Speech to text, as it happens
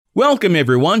Welcome,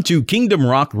 everyone, to Kingdom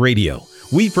Rock Radio.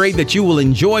 We pray that you will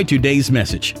enjoy today's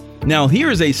message. Now,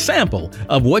 here is a sample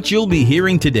of what you'll be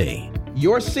hearing today.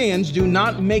 Your sins do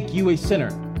not make you a sinner.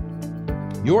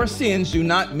 Your sins do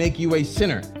not make you a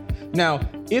sinner. Now,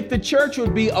 if the church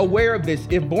would be aware of this,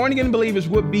 if born-again believers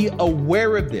would be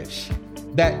aware of this,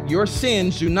 that your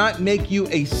sins do not make you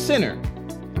a sinner,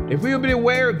 if we would be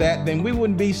aware of that, then we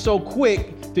wouldn't be so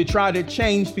quick to try to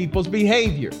change people's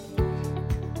behavior.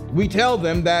 We tell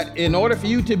them that in order for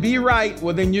you to be right,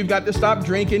 well, then you've got to stop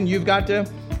drinking. You've got to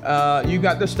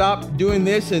stop doing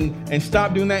this and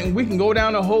stop doing that. And we can go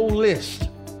down a whole list.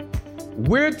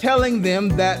 We're telling them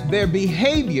that their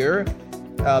behavior,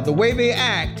 the way they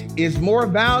act, is more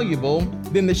valuable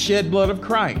than the shed blood of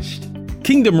Christ.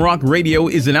 Kingdom Rock Radio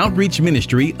is an outreach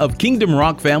ministry of Kingdom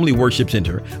Rock Family Worship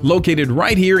Center, located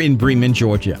right here in Bremen,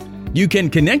 Georgia. You can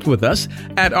connect with us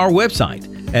at our website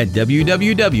at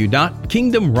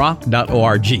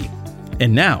www.kingdomrock.org.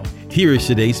 And now, here is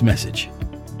today's message.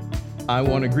 I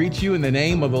want to greet you in the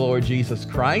name of the Lord Jesus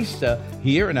Christ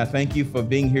here, and I thank you for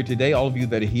being here today, all of you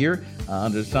that are here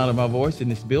under the sound of my voice in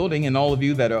this building, and all of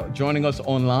you that are joining us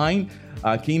online.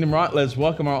 Kingdom Rock, let's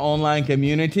welcome our online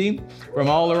community from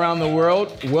all around the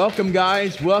world. Welcome,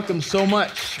 guys. Welcome so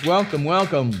much. Welcome,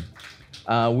 welcome.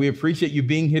 We appreciate you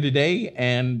being here today,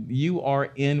 and you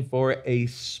are in for a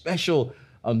special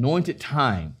anointed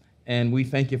time, and we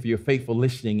thank you for your faithful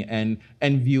listening and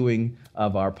viewing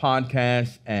of our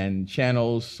podcasts and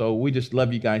channels. So we just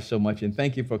love you guys so much, and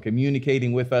thank you for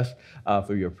communicating with us,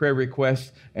 for your prayer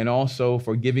requests, and also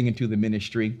for giving into the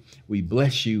ministry. We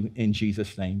bless you in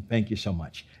Jesus' name. Thank you so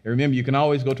much. And remember, you can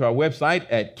always go to our website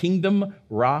at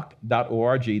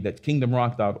kingdomrock.org. That's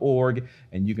kingdomrock.org,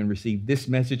 and you can receive this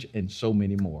message and so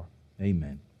many more.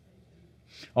 Amen.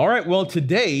 All right, well,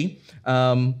 today,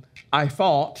 I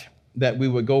thought that we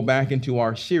would go back into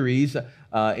our series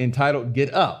entitled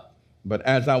Get Up. But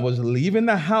as I was leaving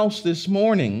the house this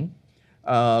morning,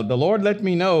 the Lord let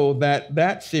me know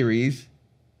that series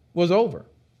was over.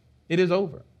 It is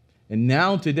over. And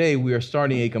now today we are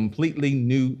starting a completely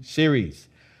new series.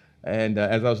 And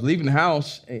as I was leaving the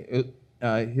house,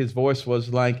 his voice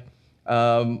was like,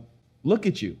 look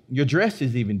at you. Your dress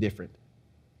is even different.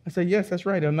 I said, yes, that's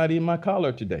right. I'm not in my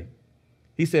collar today.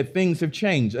 He said, things have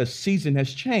changed. A season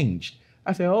has changed.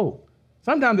 I said, oh,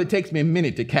 sometimes it takes me a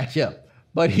minute to catch up,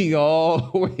 but he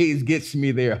always gets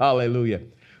me there. Hallelujah.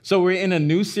 So we're in a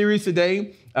new series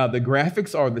today. The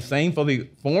graphics are the same for the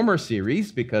former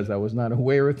series because I was not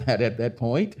aware of that at that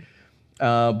point.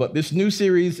 But this new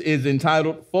series is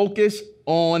entitled Focus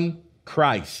on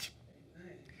Christ.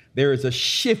 There is a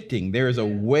shifting. There is a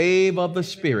wave of the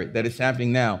Spirit that is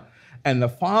happening now. And the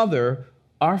Father,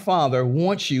 our Father,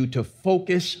 wants you to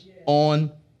focus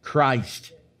on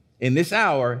Christ. In this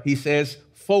hour, he says,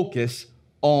 focus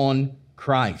on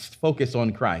Christ. Focus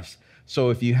on Christ. So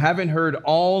if you haven't heard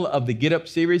all of the Get Up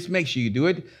series, make sure you do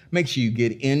it. Make sure you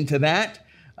get into that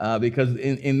because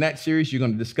in that series, you're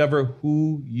going to discover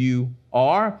who you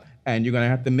are, and you're going to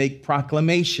have to make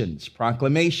proclamations.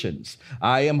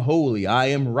 I am holy. I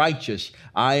am righteous.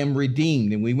 I am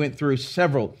redeemed. And we went through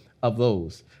several of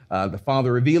those. The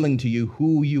Father revealing to you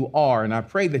who you are. And I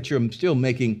pray that you're still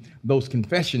making those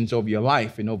confessions over your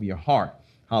life and over your heart.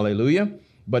 Hallelujah.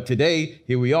 But today,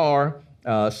 here we are.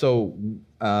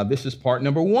 This is part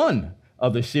number 1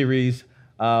 of the series,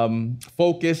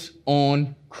 Focus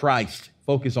on Christ.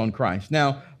 Focus on Christ.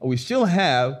 Now, we still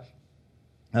have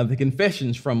the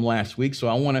confessions from last week, so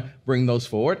I want to bring those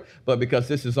forward. But because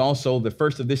this is also the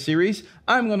first of this series,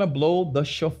 I'm going to blow the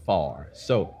shofar.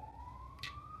 So,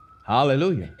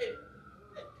 hallelujah.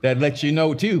 That lets you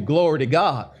know, too, glory to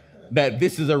God, that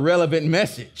this is a relevant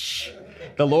message.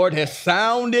 The Lord has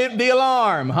sounded the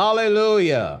alarm.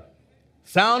 Hallelujah.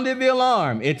 Sounded the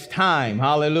alarm. It's time.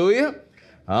 Hallelujah.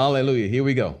 Hallelujah. Here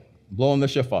we go. Blowing the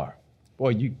shofar.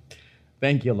 Boy,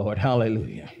 thank you, Lord.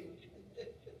 Hallelujah.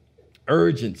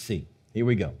 Urgency. Here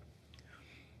we go.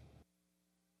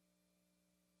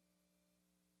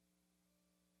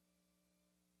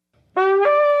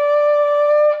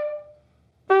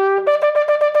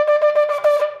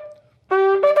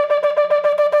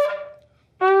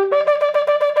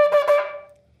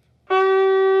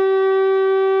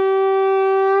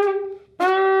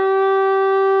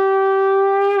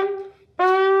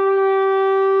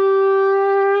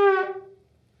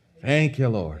 Thank you,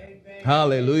 Lord. Amen.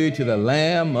 Hallelujah to the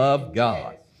Lamb of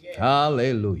God. Yes.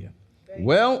 Hallelujah.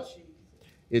 Well,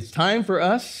 it's time for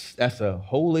us. That's a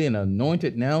holy and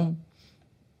anointed now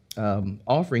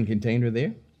offering container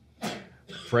there.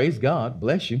 Praise God.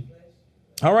 Bless you.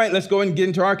 All right, let's go and get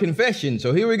into our confession.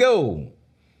 So here we go.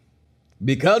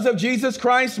 Because of Jesus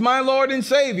Christ, my Lord and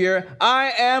Savior,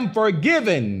 I am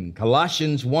forgiven.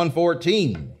 Colossians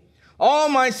 1:14. All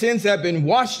my sins have been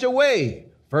washed away.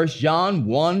 1 John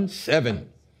 1:7.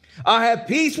 I have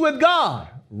peace with God.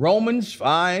 Romans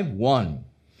 5:1.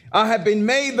 I have been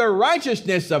made the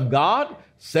righteousness of God.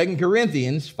 2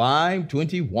 Corinthians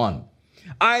 5:21.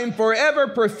 I am forever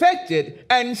perfected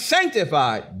and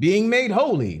sanctified, being made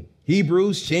holy.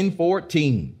 Hebrews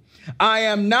 10:14. I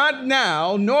am not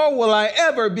now, nor will I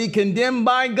ever be condemned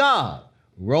by God.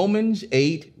 Romans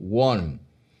 8:1.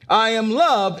 I am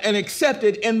loved and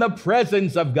accepted in the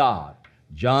presence of God.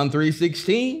 John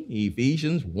 3:16,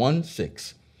 Ephesians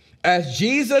 1:6. As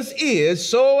Jesus is,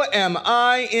 so am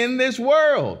I in this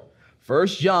world.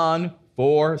 1 John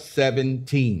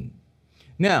 4:17.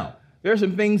 Now, there are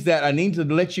some things that I need to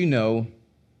let you know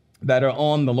that are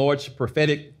on the Lord's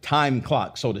prophetic time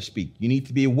clock, so to speak. You need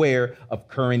to be aware of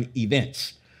current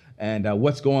events and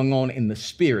what's going on in the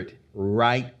spirit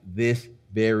right this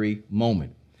very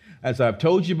moment. As I've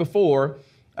told you before,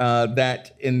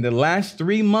 that in the last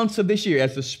 3 months of this year,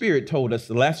 as the Spirit told us,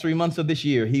 the last 3 months of this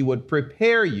year, he would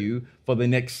prepare you for the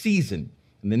next season.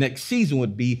 And the next season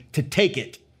would be to take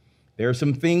it. There are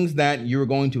some things that you're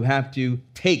going to have to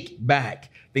take back.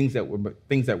 Things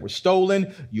that were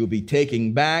stolen, you'll be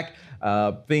taking back.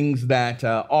 Things that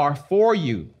are for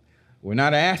you. We're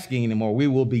not asking anymore. We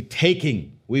will be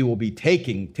taking. We will be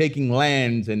taking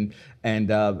lands and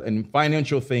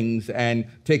financial things and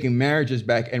taking marriages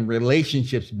back and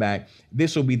relationships back.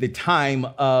 This will be the time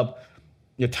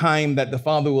that the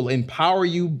Father will empower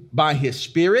you by his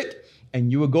Spirit,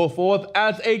 and you will go forth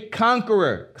as a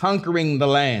conqueror, conquering the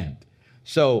land.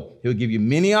 So he'll give you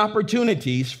many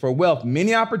opportunities for wealth,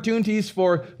 many opportunities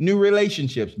for new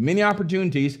relationships, many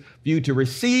opportunities for you to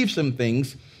receive some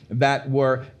things that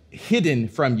were hidden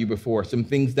from you before, some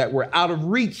things that were out of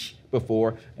reach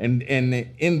before. And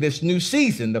in this new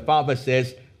season, the Father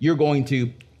says, you're going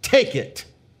to take it.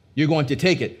 You're going to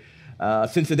take it.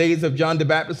 Since the days of John the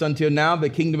Baptist until now, the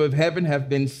kingdom of heaven have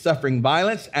been suffering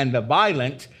violence, and the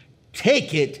violent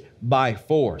take it by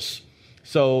force.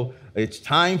 So it's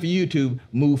time for you to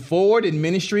move forward in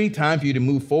ministry, time for you to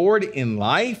move forward in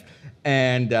life.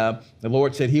 And the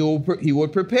Lord said he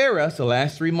would prepare us the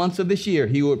last 3 months of this year.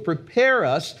 He would prepare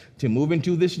us to move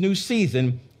into this new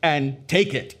season and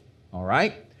take it. All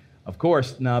right. Of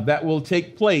course, now that will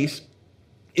take place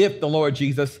if the Lord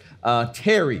Jesus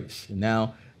tarries.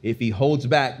 Now, if he holds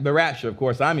back the rapture, of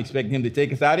course, I'm expecting him to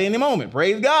take us out any moment.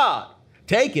 Praise God.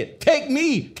 Take it. Take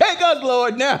me. Take us,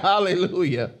 Lord, now.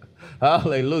 Hallelujah.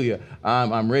 Hallelujah.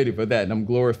 I'm ready for that, and I'm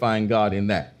glorifying God in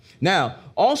that. Now,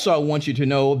 also, I want you to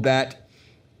know that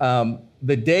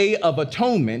the Day of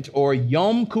Atonement, or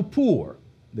Yom Kippur,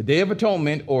 the Day of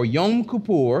Atonement, or Yom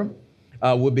Kippur,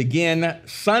 will begin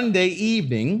Sunday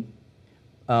evening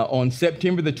on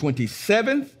September the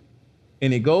 27th,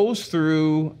 and it goes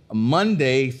through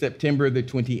Monday, September the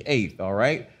 28th, all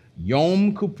right?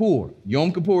 Yom Kippur.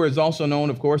 Yom Kippur is also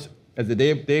known, of course, as the Day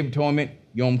of Atonement,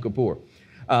 Yom Kippur.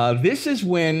 This is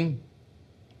when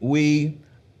we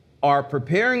are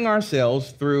preparing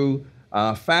ourselves through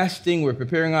fasting. We're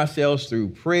preparing ourselves through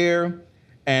prayer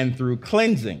and through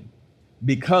cleansing,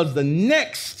 because the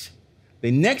next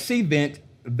event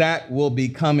that will be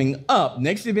coming up,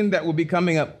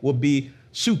 will be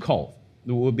Sukkot.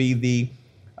 It will be the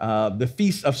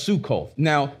Feast of Sukkot.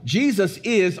 Now, Jesus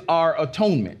is our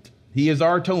atonement. He is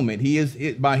our atonement.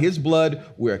 By his blood,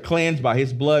 we are cleansed. By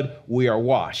his blood, we are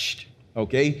washed.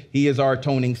 Okay? He is our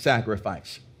atoning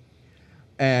sacrifice.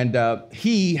 And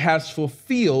he has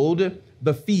fulfilled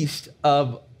the feast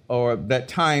of, or that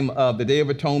time of the Day of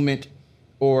Atonement,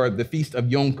 or the Feast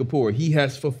of Yom Kippur. He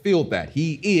has fulfilled that.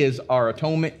 He is our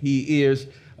atonement. He is,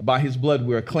 by his blood,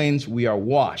 we are cleansed, we are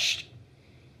washed.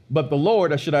 But the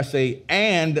Lord, or should I say,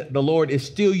 and the Lord is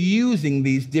still using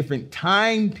these different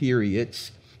time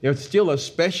periods. There's still a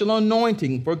special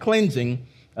anointing for cleansing,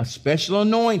 a special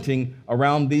anointing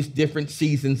around these different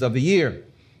seasons of the year.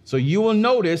 So you will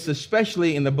notice,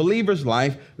 especially in the believer's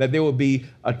life, that there will be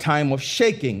a time of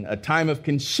shaking, a time of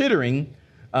considering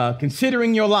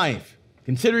your life,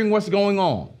 considering what's going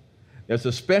on. There's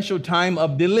a special time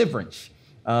of deliverance.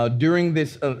 During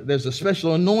this, there's a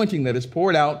special anointing that is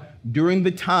poured out during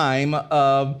the time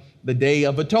of the Day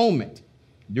of Atonement,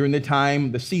 during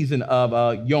the season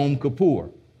of Yom Kippur.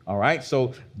 All right,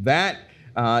 so that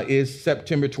is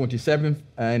September 27th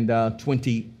and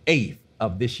 28th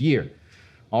of this year.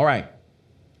 All right,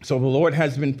 so the Lord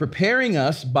has been preparing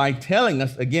us by telling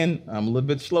us, again, I'm a little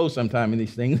bit slow sometime in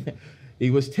these things. He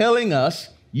was telling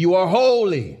us, you are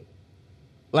holy.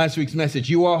 last week's message,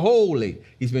 you are holy.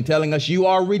 He's been telling us you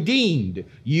are redeemed.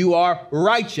 You are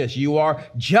righteous. You are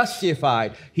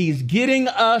justified. He's getting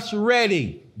us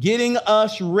ready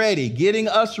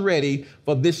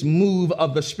for this move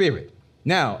of the Spirit.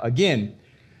 Now, again,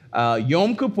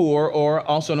 Yom Kippur, or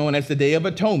also known as the Day of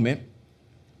Atonement,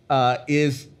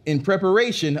 is in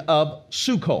preparation of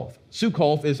Sukkoth.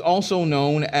 Sukkoth is also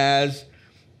known as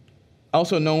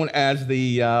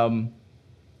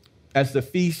the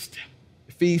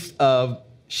feast of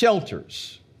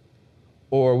shelters,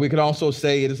 or we could also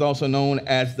say it is also known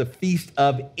as the Feast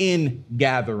of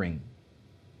Ingathering.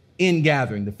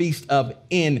 The Feast of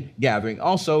Ingathering,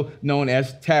 also known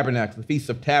as Tabernacles, the Feast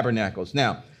of Tabernacles.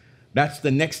 Now, that's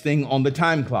the next thing on the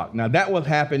time clock. Now, that will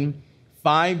happen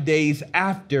 5 days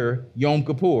after Yom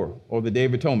Kippur, or the Day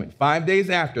of Atonement. 5 days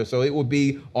after, so it will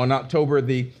be on October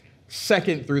the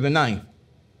 2nd through the 9th.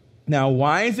 Now,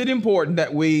 why is it important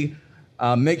that we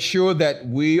make sure that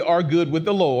we are good with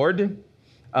the Lord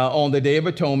on the Day of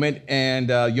Atonement and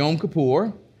Yom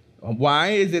Kippur? Why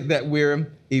is it that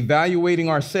we're evaluating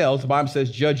ourselves? The Bible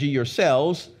says, judge ye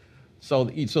yourselves so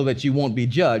that you won't be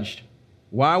judged.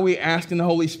 Why are we asking the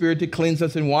Holy Spirit to cleanse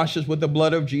us and wash us with the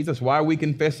blood of Jesus? Why are we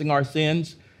confessing our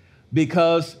sins?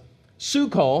 Because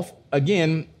Sukkoth,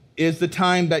 again, is the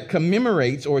time that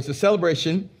commemorates, or it's a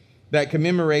celebration that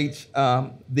commemorates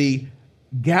the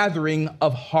gathering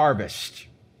of harvest,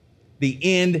 the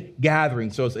end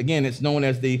gathering. So it's known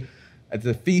as the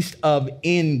Feast of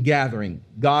Ingathering,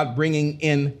 God bringing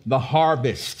in the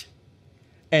harvest.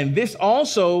 And this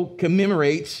also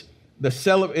commemorates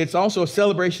it's also a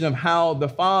celebration of how the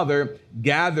Father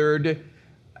gathered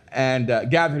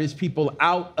his people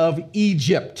out of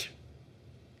Egypt.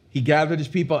 He gathered his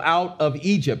people out of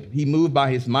Egypt. He moved by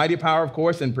his mighty power, of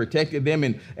course, and protected them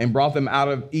and brought them out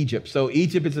of Egypt. So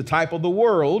Egypt is a type of the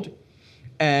world,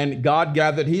 and God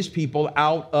gathered his people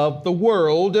out of the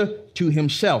world to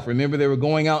himself. Remember, they were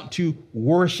going out to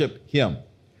worship him.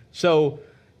 So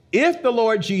if the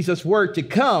Lord Jesus were to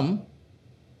come,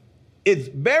 it's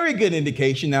very good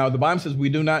indication. Now, the Bible says we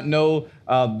do not know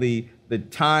the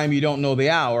time, you don't know the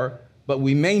hour, but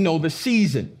we may know the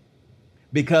season.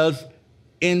 Because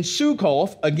in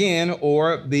Sukkoth, again,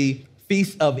 or the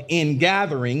Feast of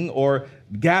Ingathering, or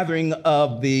gathering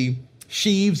of the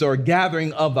sheaves, or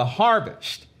gathering of the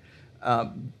harvest,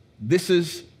 this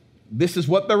is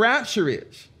what the rapture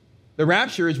is. The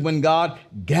rapture is when God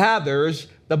gathers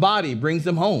the body, brings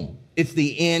them home. It's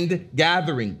the end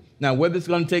gathering. Now, whether it's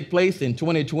going to take place in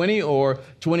 2020 or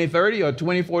 2030 or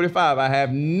 2045, I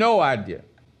have no idea.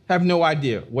 Have no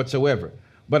idea whatsoever.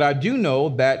 But I do know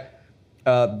that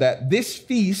this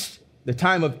feast, the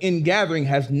time of ingathering,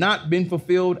 has not been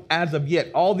fulfilled as of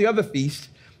yet. All the other feasts,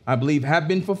 I believe, have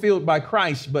been fulfilled by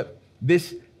Christ, but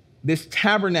this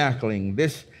tabernacling,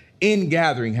 this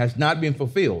ingathering has not been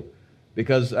fulfilled,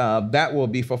 because that will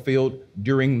be fulfilled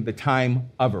during the time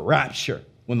of rapture,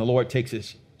 when the Lord takes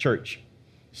his church.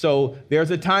 So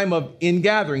there's a time of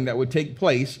ingathering that would take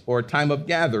place, or a time of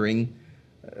gathering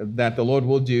that the Lord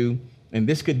will do. And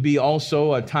this could be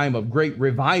also a time of great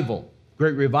revival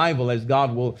as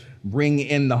God will bring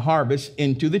in the harvest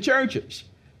into the churches,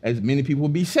 as many people will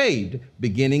be saved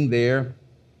beginning there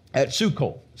at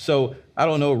Sukkoth. So I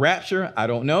don't know, rapture, I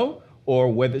don't know,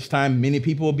 or whether it's time many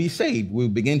people will be saved. We will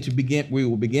begin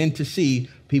to see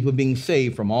people being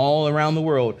saved from all around the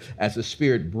world as the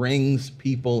Spirit brings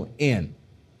people in.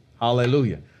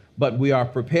 Hallelujah. But we are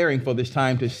preparing for this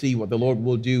time to see what the Lord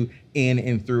will do in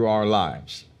and through our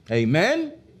lives.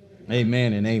 Amen,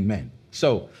 amen, and amen.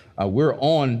 So we're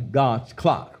on God's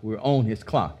clock. We're on his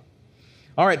clock.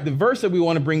 All right, the verse that we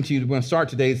want to bring to you, we're going to start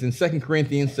today, is in 2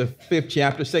 Corinthians, the 5th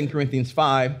chapter, 2 Corinthians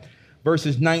 5,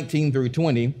 verses 19 through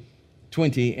 20.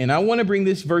 And I want to bring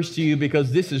this verse to you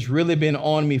because this has really been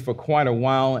on me for quite a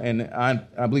while, and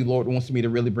I believe the Lord wants me to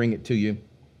really bring it to you.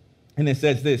 And it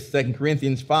says this, 2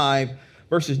 Corinthians 5,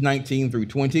 verses 19 through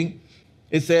 20.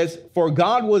 It says, "For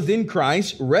God was in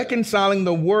Christ, reconciling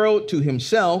the world to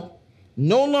himself,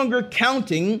 no longer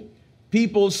counting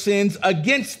people's sins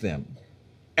against them.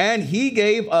 And he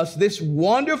gave us this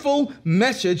wonderful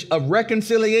message of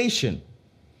reconciliation.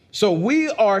 So we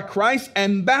are Christ's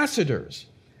ambassadors.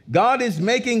 God is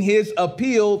making his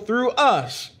appeal through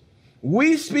us.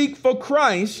 We speak for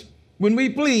Christ when we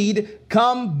plead,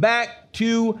 come back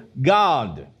to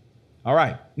God." All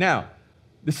right. Now,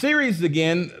 the series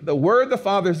again, the word the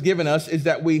Father has given us is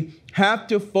that we have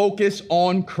to focus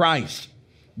on Christ.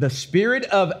 The spirit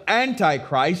of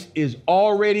Antichrist is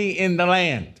already in the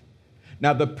land.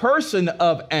 Now, the person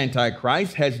of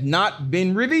Antichrist has not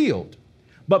been revealed,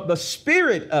 but the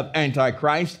spirit of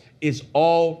Antichrist is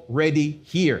already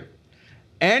here.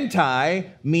 Anti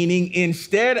meaning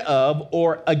instead of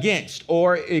or against,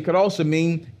 or it could also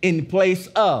mean in place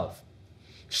of.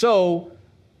 So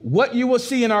what you will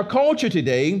see in our culture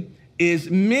today is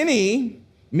many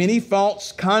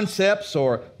false concepts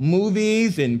or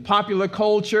movies and popular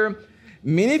culture.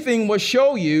 Many things will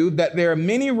show you that there are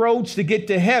many roads to get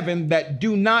to heaven that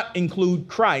do not include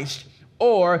Christ,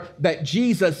 or that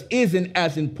Jesus isn't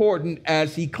as important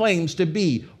as he claims to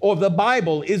be, or the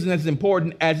Bible isn't as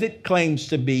important as it claims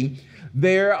to be.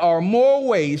 There are more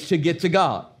ways to get to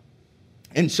God.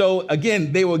 And so,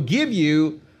 again, they will give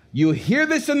you hear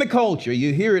this in the culture,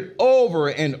 you hear it over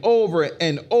and over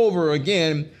and over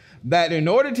again, that in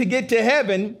order to get to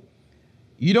heaven,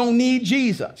 you don't need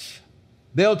Jesus.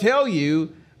 They'll tell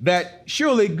you that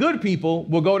surely good people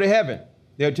will go to heaven.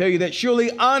 They'll tell you that surely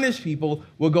honest people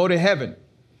will go to heaven.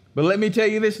 But let me tell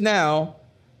you this now,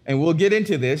 and we'll get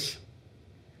into this.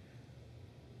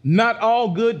 Not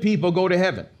all good people go to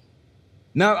heaven.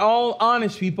 Not all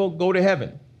honest people go to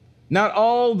heaven. Not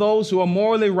all those who are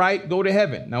morally right go to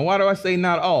heaven. Now, why do I say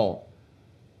not all?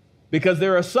 Because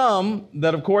there are some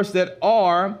that, of course, that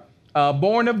are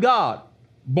born of God,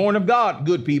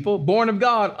 good people, born of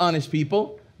God, honest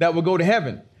people that will go to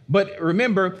heaven. But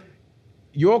remember,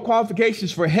 your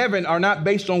qualifications for heaven are not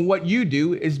based on what you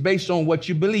do. It's based on what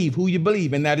you believe, who you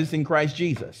believe, and that is in Christ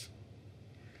Jesus.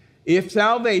 If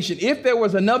there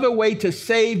was another way to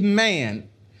save man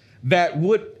that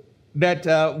would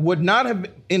not have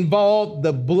involved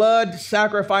the blood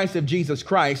sacrifice of Jesus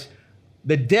Christ,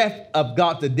 the death of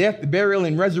God, the death, the burial,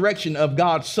 and resurrection of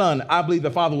God's Son, I believe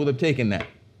the Father would have taken that.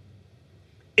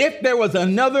 If there was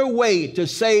another way to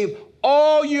save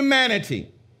all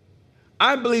humanity,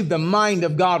 I believe the mind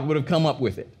of God would have come up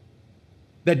with it.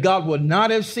 That God would not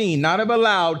have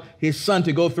allowed his Son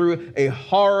to go through a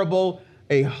horrible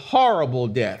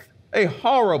death,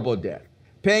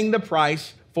 paying the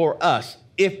price for us,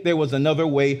 if there was another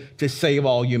way to save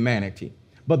all humanity.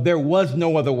 But there was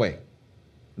no other way.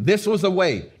 This was the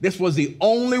way. This was the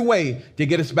only way to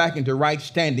get us back into right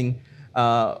standing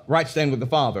with the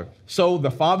Father. So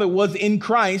the Father was in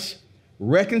Christ,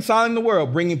 reconciling the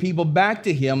world, bringing people back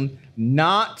to him,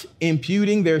 not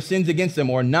imputing their sins against them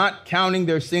or not counting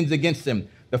their sins against them.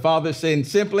 The Father saying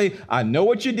simply, I know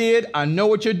what you did, I know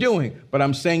what you're doing, but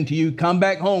I'm saying to you, come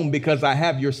back home because I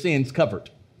have your sins covered.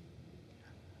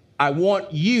 I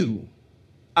want you.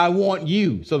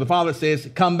 So the Father says,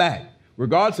 come back.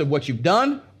 Regardless of what you've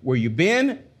done, where you've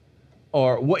been,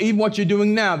 or even what you're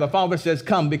doing now, the Father says,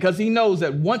 come, because he knows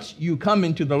that once you come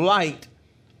into the light,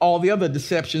 all the other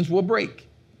deceptions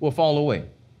will fall away.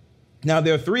 Now,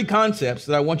 there are three concepts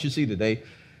that I want you to see today,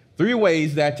 three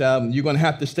ways that you're going to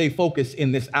have to stay focused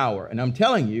in this hour. And I'm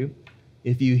telling you,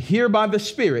 if you hear by the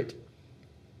Spirit,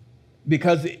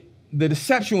 because the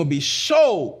deception will be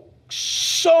so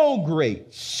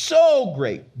great,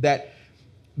 that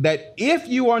if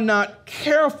you are not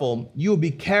careful, you'll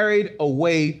be carried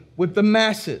away with the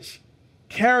masses,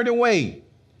 carried away.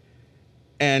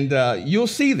 And you'll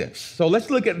see this. So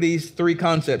let's look at these three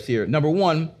concepts here. Number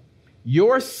one,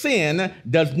 your sin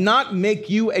does not make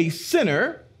you a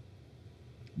sinner,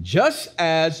 just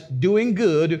as doing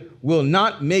good will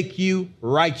not make you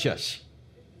righteous.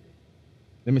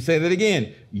 Let me say that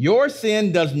again. Your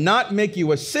sin does not make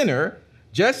you a sinner,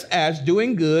 just as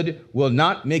doing good will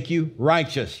not make you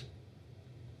righteous.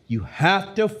 You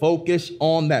have to focus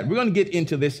on that. We're going to get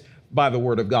into this by the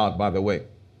word of God, by the way.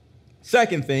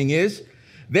 Second thing is,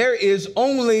 there is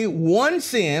only one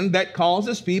sin that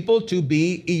causes people to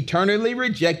be eternally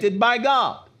rejected by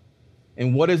God.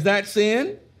 And what is that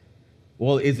sin?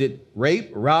 Well, is it rape,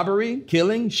 robbery,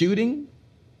 killing, shooting?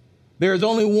 There is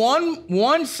only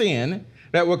one sin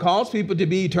that will cause people to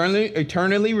be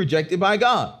eternally rejected by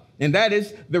God. And that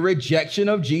is the rejection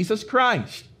of Jesus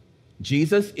Christ.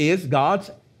 Jesus is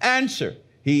God's answer.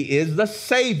 He is the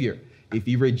Savior. If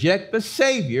you reject the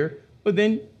Savior, well,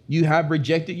 then you have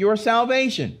rejected your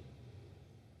salvation.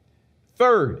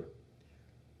 Third,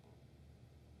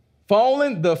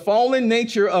 the fallen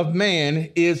nature of man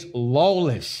is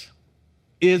lawless.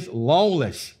 He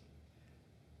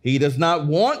does not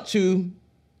want to,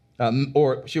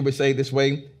 or should we say this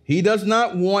way, he does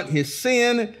not want his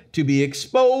sin to be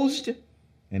exposed,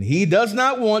 and he does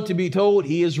not want to be told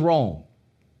he is wrong.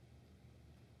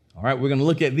 All right, we're going to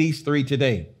look at these three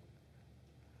today.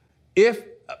 If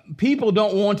people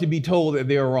don't want to be told that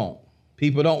they're wrong,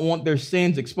 people don't want their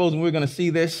sins exposed, and we're going to see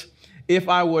this. If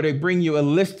I were to bring you a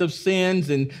list of sins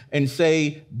and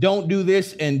say, don't do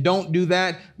this and don't do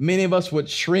that, many of us would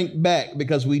shrink back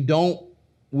because we don't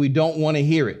want to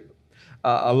hear it.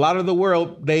 a lot of the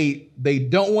world, they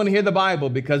don't want to hear the Bible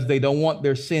because they don't want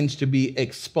their sins to be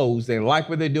exposed. They like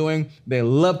what they're doing. They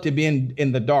love to be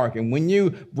in the dark. And when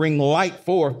you bring light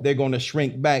forth, they're going to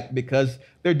shrink back because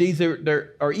their deeds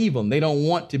are evil. And they don't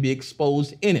want to be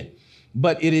exposed in it.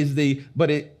 But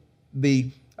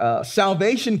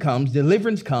salvation comes,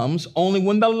 deliverance comes only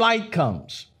when the light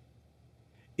comes.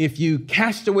 If you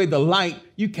cast away the light,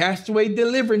 you cast away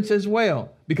deliverance as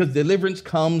well, because deliverance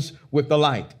comes with the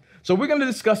light. So we're going to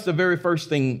discuss the very first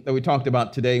thing that we talked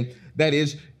about today. That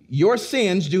is, your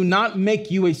sins do not make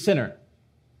you a sinner.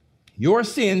 Your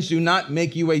sins do not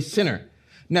make you a sinner.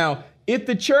 Now, if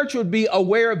the church would be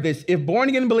aware of this, if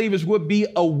born-again believers would be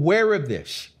aware of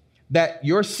this, that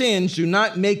your sins do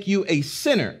not make you a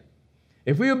sinner,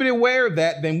 if we would be aware of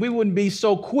that, then we wouldn't be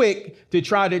so quick to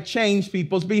try to change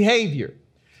people's behavior.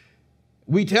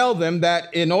 We tell them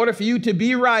that in order for you to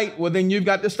be right, well, then you've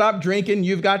got to stop drinking.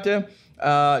 You've got to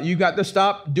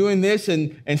stop doing this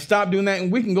and stop doing that.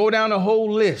 And we can go down a whole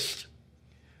list.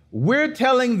 We're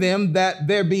telling them that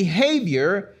their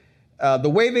behavior, the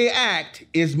way they act,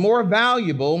 is more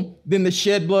valuable than the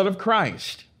shed blood of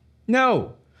Christ.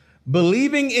 No,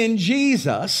 believing in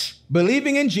Jesus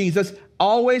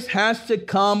always has to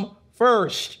come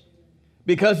first,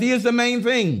 because he is the main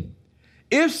thing.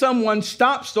 If someone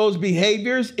stops those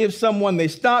behaviors, they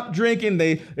stop drinking,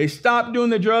 they stop doing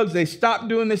the drugs, they stop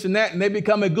doing this and that, and they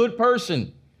become a good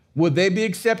person, would they be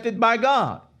accepted by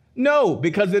God? No,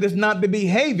 because it is not the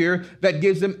behavior that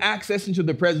gives them access into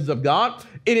the presence of God.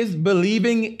 It is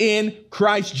believing in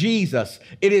Christ Jesus.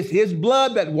 It is his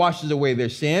blood that washes away their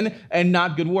sin and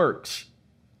not good works.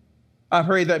 I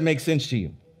pray that makes sense to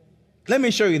you. Let me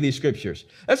show you these scriptures.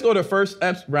 Let's go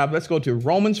to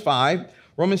Romans 5.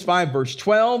 Romans 5, verse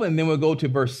 12, and then we'll go to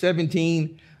verse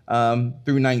 17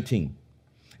 through 19.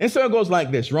 And so it goes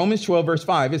like this. Romans 12, verse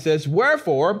 5, it says,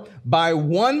 wherefore, by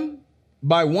one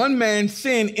man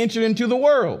sin entered into the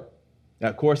world. Now,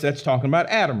 of course, that's talking about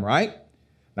Adam, right?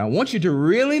 Now, I want you to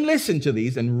really listen to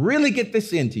these and really get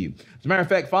this into you. As a matter of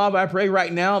fact, Father, I pray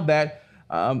right now that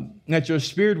your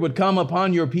spirit would come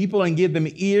upon your people and give them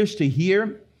ears to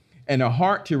hear and a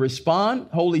heart to respond.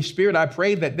 Holy Spirit, I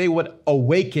pray that they would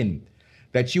awaken,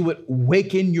 that you would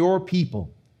awaken your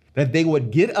people, that they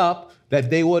would get up, that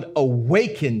they would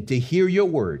awaken to hear your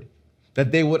word,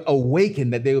 that they would awaken,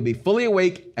 that they would be fully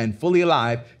awake and fully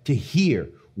alive to hear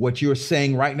what you're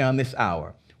saying right now in this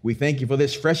hour. We thank you for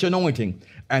this fresh anointing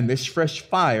and this fresh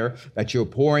fire that you're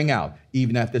pouring out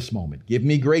even at this moment. Give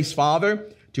me grace, Father,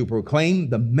 to proclaim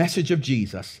the message of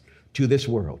Jesus to this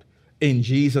world. In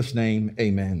Jesus' name,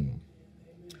 amen.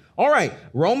 All right,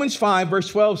 Romans 5, verse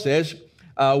 12 says,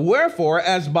 wherefore,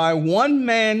 as by one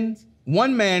man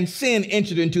sin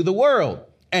entered into the world,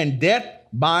 and death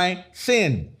by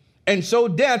sin. And so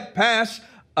death passed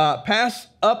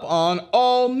up on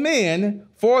all men,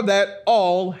 for that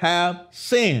all have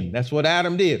sinned. That's what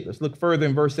Adam did. Let's look further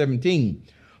in verse 17.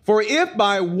 For if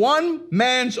by one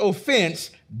man's offense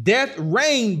death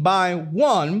reigned by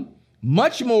one,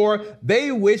 much more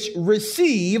they which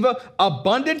receive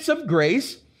abundance of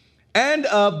grace and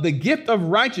of the gift of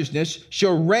righteousness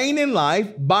shall reign in life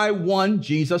by one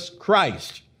Jesus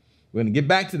Christ. We're going to get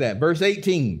back to that. Verse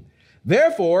 18.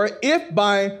 Therefore, if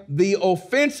by the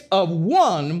offense of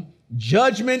one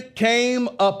judgment came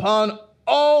upon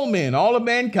all men, all of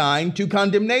mankind, to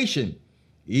condemnation,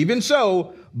 even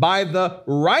so by the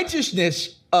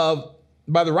righteousness of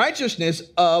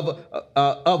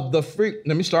the free.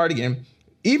 Let me start again.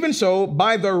 Even so,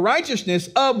 by the righteousness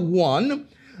of one,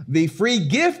 the free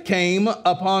gift came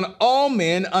upon all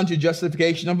men unto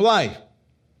justification of life.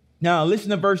 Now, listen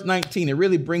to verse 19. It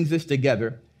really brings this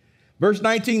together. Verse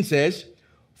 19 says,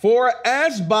 for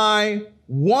as by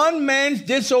one man's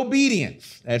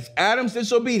disobedience, that's Adam's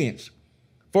disobedience,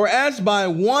 for as by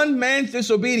one man's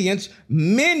disobedience,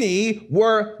 many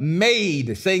were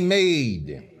made, say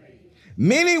made.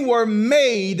 Many were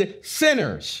made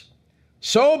sinners.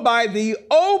 So by the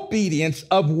obedience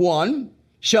of one,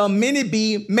 shall many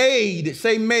be made,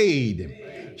 say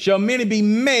made. Shall many be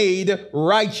made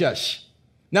righteous.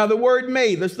 Now the word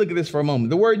made, let's look at this for a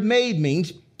moment. The word made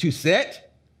means to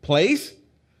set, place,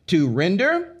 to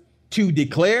render, to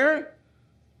declare,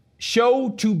 show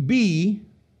to be.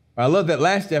 I love that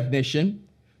last definition,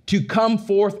 to come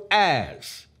forth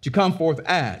as,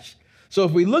 So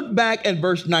if we look back at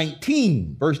verse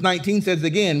 19 says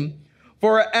again,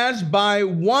 for as by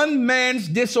one man's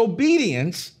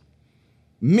disobedience,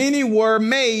 many were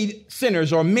made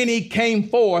sinners, or many came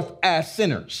forth as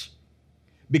sinners.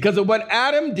 Because of what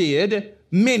Adam did,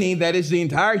 many, that is the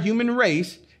entire human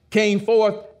race, came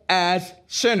forth as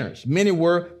sinners. Many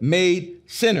were made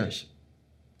sinners.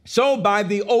 So by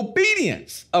the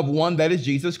obedience of one, that is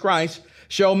Jesus Christ,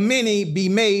 shall many be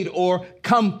made or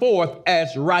come forth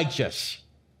as righteous.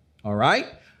 All right?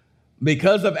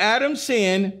 Because of Adam's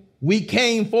sin, we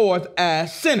came forth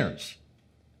as sinners.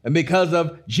 And because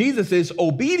of Jesus's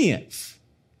obedience,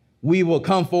 we will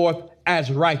come forth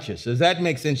as righteous. Does that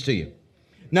make sense to you?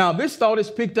 Now, this thought is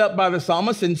picked up by the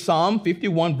psalmist in Psalm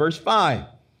 51, verse 5.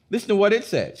 Listen to what it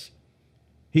says.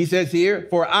 He says here,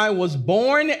 "For I was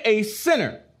born a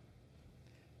sinner."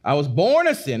 I was born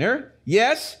a sinner,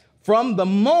 yes, from the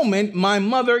moment my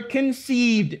mother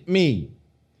conceived me.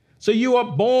 So you are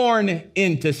born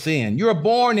into sin. You are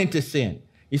born into sin.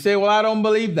 You say, well, I don't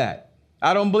believe that.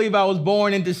 I don't believe I was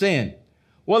born into sin.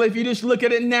 Well, if you just look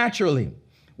at it naturally,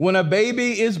 when a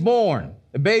baby is born,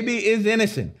 the baby is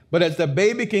innocent. But as the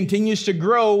baby continues to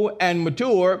grow and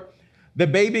mature, the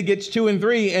baby gets 2 and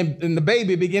 3, and the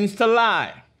baby begins to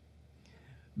lie.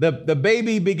 The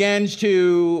baby begins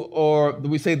to, or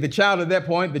we say the child at that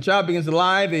point, the child begins to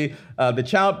lie. The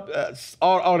child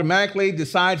automatically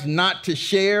decides not to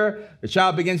share. The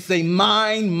child begins to say,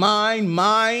 mine, mine,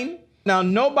 mine. Now,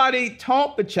 nobody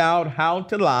taught the child how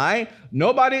to lie.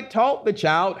 Nobody taught the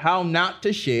child how not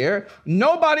to share.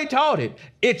 Nobody taught it.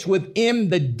 It's within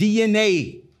the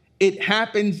DNA. It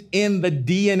happens in the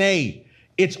DNA.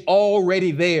 It's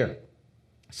already there.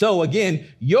 So again,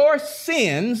 your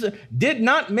sins did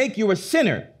not make you a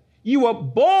sinner. You were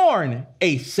born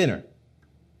a sinner.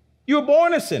 You were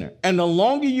born a sinner. And the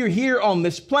longer you're here on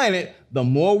this planet, the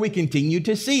more we continue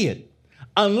to see it.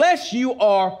 Unless you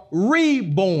are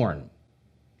reborn.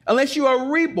 Unless you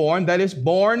are reborn, that is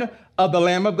born of the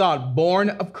Lamb of God, born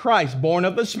of Christ, born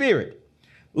of the Spirit.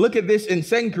 Look at this in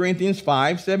 2 Corinthians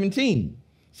 5:17.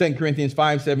 2 Corinthians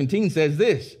 5:17 says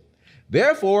this.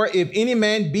 Therefore, if any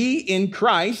man be in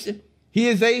Christ, he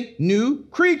is a new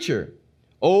creature.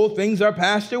 Old things are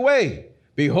passed away.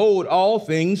 Behold, all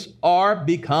things are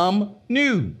become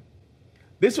new.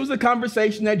 This was the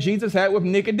conversation that Jesus had with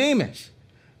Nicodemus.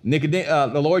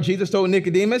 The Lord Jesus told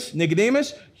Nicodemus,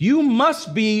 Nicodemus, you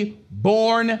must be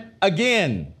born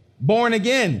again. Born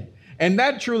again. And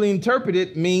that truly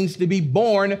interpreted means to be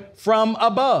born from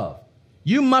above.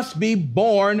 You must be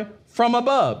born from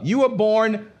above. You were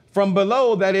born from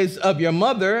below, that is of your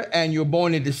mother, and you're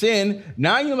born into sin.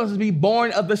 Now you must be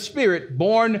born of the Spirit,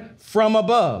 born from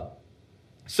above.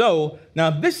 So now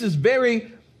this is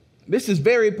very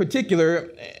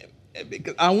particular.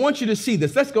 I want you to see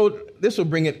this. Let's go. This will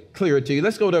bring it clearer to you.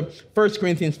 Let's go to 1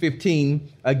 Corinthians 15,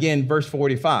 again, verse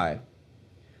 45.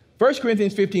 1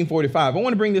 Corinthians 15:45. I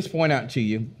want to bring this point out to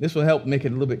you. This will help make it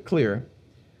a little bit clearer.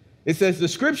 It says, the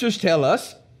scriptures tell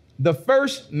us the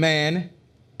first man,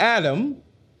 Adam,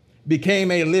 became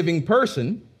a living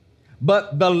person,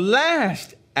 but the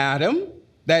last Adam,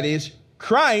 that is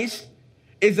Christ,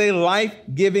 is a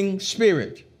life-giving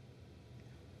spirit.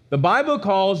 The Bible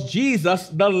calls Jesus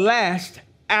the last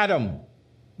Adam.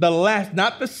 The last,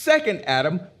 not the second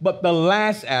Adam, but the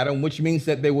last Adam, which means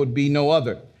that there would be no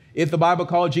other. If the Bible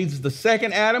called Jesus the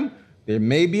second Adam, there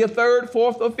may be a third,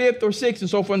 fourth, or fifth, or sixth, and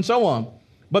so forth and so on.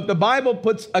 But the Bible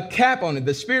puts a cap on it.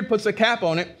 The Spirit puts a cap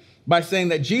on it by saying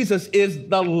that Jesus is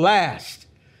the last.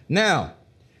 Now,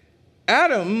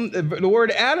 Adam, the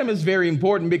word Adam is very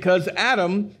important because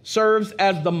Adam serves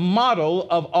as the model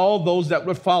of all those that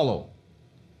would follow.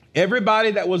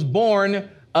 Everybody that was born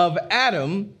of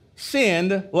Adam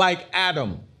sinned like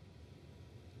Adam.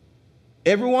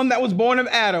 Everyone that was born of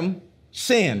Adam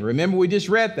sinned. Remember, we just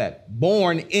read that.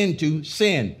 Born into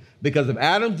sin. Because of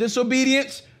Adam's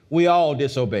disobedience, we all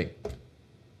disobey.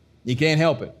 You can't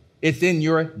help it. It's in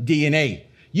your DNA.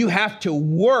 You have to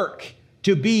work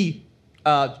to do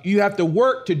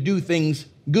things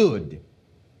good.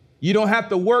 You don't have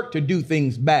to work to do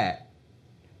things bad.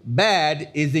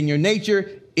 Bad is in your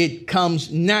nature. It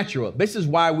comes natural. This is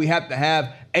why we have to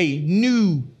have a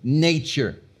new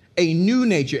nature, a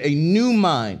new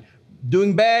mind.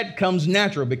 Doing bad comes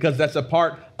natural because that's a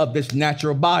part of this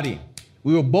natural body.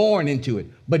 We were born into it.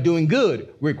 But doing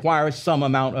good requires some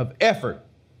amount of effort.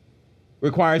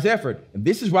 Requires effort. And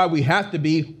this is why we have to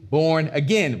be born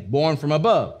again, born from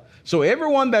above. So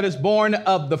everyone that is born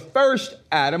of the first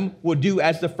Adam will do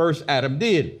as the first Adam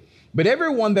did. But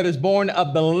everyone that is born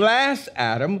of the last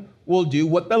Adam will do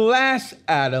what the last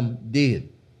Adam did.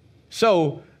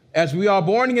 So as we are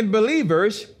born again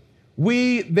believers,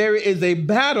 there is a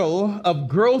battle of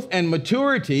growth and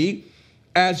maturity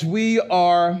as we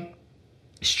are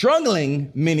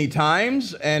struggling many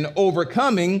times and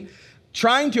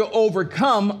trying to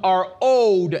overcome our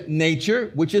old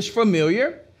nature, which is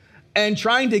familiar, and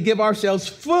trying to give ourselves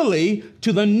fully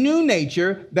to the new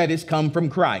nature that has come from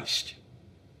Christ.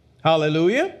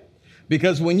 Hallelujah.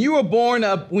 Because when you were born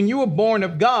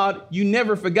of God, you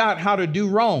never forgot how to do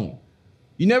wrong.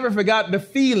 You never forgot the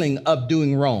feeling of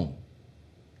doing wrong.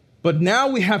 But now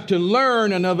we have to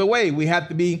learn another way. We have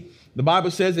to be, the Bible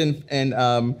says in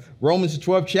Romans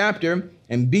 12th chapter,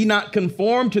 and be not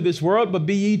conformed to this world, but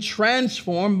be ye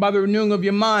transformed by the renewing of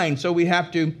your mind. So we have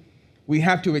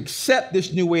to accept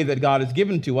this new way that God has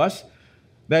given to us,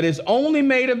 that is only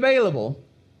made available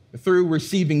through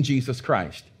receiving Jesus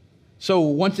Christ. So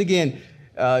once again,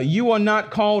 you are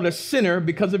not called a sinner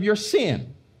because of your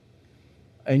sin.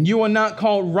 And you are not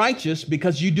called righteous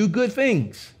because you do good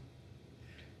things.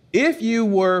 If you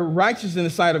were righteous in the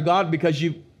sight of God,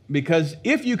 because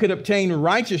if you could obtain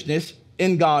righteousness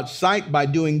in God's sight by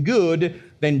doing good,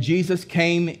 then Jesus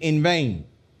came in vain.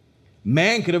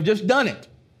 Man could have just done it.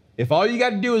 If all you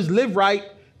got to do is live right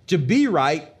to be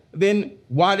right, then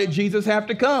why did Jesus have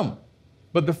to come?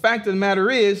 But the fact of the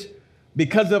matter is,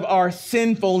 because of our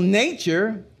sinful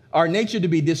nature, our nature to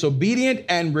be disobedient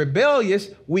and rebellious,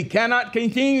 we cannot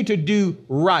continue to do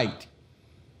right.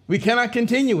 We cannot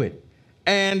continue it.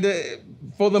 And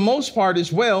for the most part as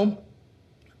well,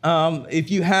 if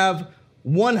you have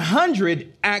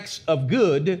 100 acts of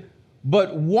good,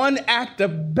 but one act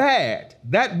of bad,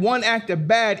 that one act of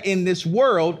bad in this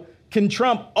world can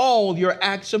trump all your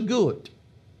acts of good.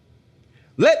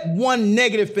 Let one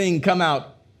negative thing come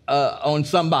out on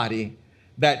somebody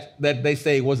that they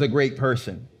say was a great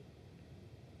person.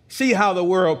 See how the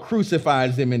world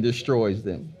crucifies them and destroys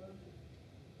them.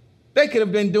 They could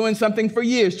have been doing something for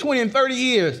years, 20 and 30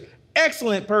 years.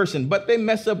 Excellent person, but they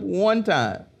mess up one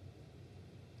time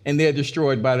and they're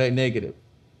destroyed by that negative.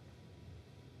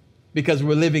 Because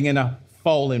we're living in a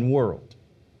fallen world.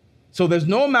 So there's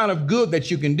no amount of good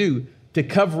that you can do to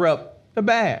cover up the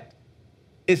bad.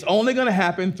 It's only going to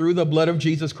happen through the blood of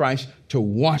Jesus Christ to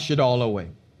wash it all away.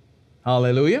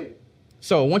 Hallelujah.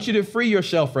 So I want you to free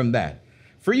yourself from that.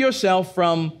 Free yourself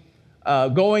from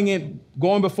going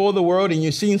before the world and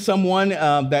you're seeing someone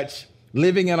that's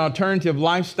living an alternative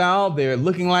lifestyle. They're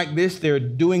looking like this. They're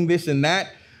doing this and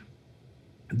that.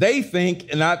 They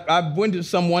think, and I went to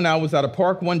someone, I was at a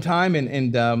park one time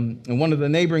in one of the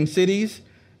neighboring cities,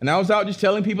 and I was out just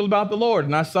telling people about the Lord.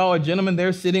 And I saw a gentleman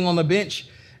there sitting on the bench,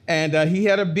 and he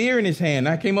had a beer in his hand.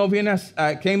 I came over here and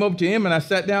I came over to him and I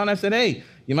sat down. And I said, "Hey,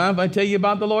 you mind if I tell you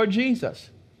about the Lord Jesus?"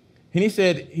 And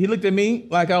he looked at me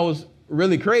like I was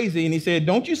really crazy. And he said,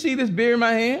 "Don't you see this beer in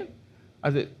my hand?"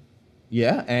 I said,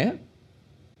 "Yeah, and?"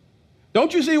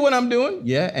 "Don't you see what I'm doing?"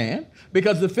 "Yeah, and?"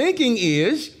 Because the thinking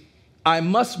is, I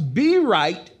must be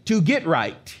right to get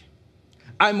right.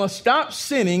 I must stop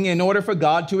sinning in order for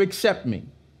God to accept me.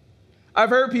 I've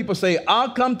heard people say, "I'll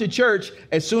come to church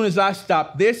as soon as I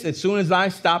stop this, as soon as I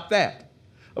stop that."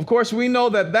 Of course, we know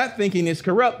that thinking is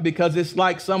corrupt, because it's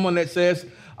like someone that says,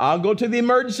 "I'll go to the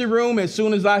emergency room as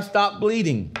soon as I stop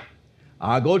bleeding.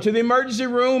 I'll go to the emergency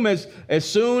room as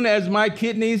soon as my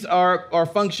kidneys are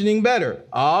functioning better.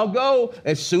 I'll go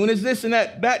as soon as this and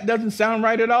that." That doesn't sound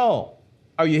right at all.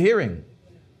 Are you hearing?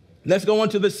 Let's go on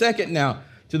to the second now,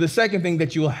 to the second thing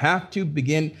that you'll have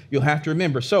to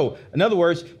remember. So, in other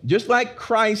words, just like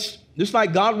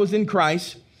God was in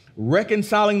Christ,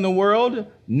 reconciling the world,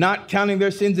 not counting their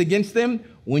sins against them,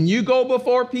 when you go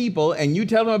before people and you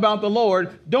tell them about the Lord,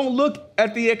 don't look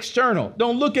at the external.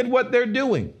 Don't look at what they're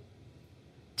doing.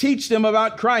 Teach them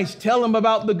about Christ. Tell them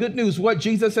about the good news, what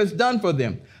Jesus has done for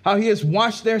them, how he has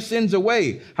washed their sins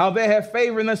away, how they have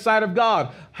favor in the sight of God,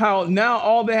 how now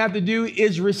all they have to do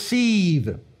is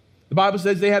receive. The Bible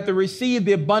says they have to receive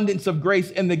the abundance of grace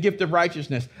and the gift of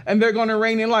righteousness, and they're going to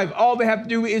reign in life. All they have to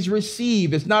do is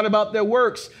receive. It's not about their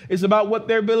works. It's about what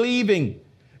they're believing.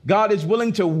 God is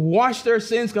willing to wash their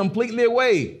sins completely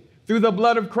away through the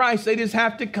blood of Christ. They just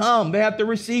have to come. They have to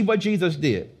receive what Jesus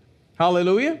did.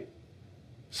 Hallelujah.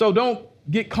 So don't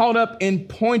get caught up in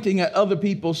pointing at other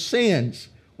people's sins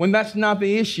when that's not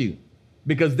the issue,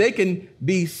 because they can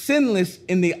be sinless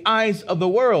in the eyes of the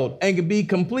world and can be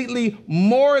completely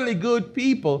morally good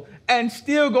people and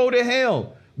still go to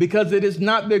hell, because it is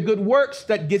not their good works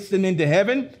that gets them into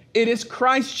heaven. It is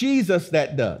Christ Jesus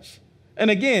that does. And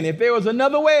again, if there was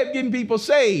another way of getting people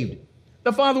saved,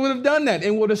 the Father would have done that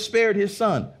and would have spared his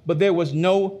Son. But there was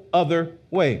no other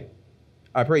way.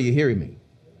 I pray you're hearing me.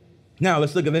 Now,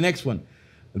 let's look at the next one.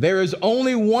 There is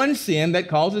only one sin that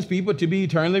causes people to be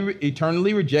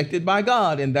eternally rejected by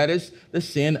God, and that is the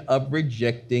sin of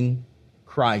rejecting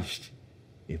Christ.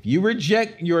 If you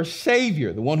reject your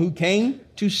Savior, the one who came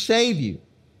to save you,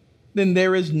 then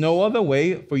there is no other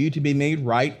way for you to be made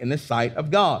right in the sight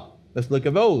of God. Let's look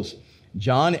at those.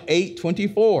 John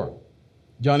 8:24.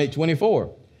 John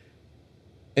 8:24.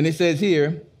 And it says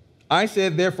here, I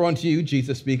said therefore unto you,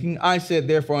 Jesus speaking, I said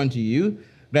therefore unto you,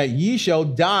 that ye shall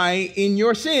die in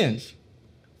your sins.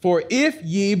 For if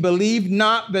ye believe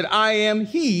not that I am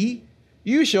he,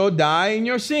 you shall die in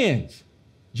your sins.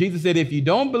 Jesus said, if you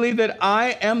don't believe that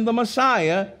I am the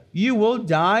Messiah, you will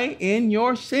die in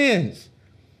your sins.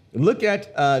 Look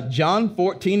at John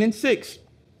 14:6.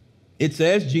 It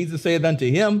says, Jesus saith unto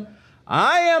him,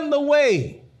 I am the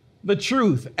way, the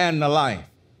truth, and the life.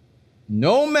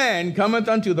 No man cometh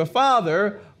unto the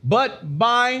Father but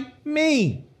by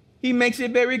me. He makes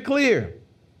it very clear.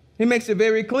 He makes it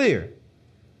very clear.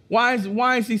 Why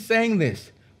is he saying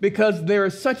this? Because there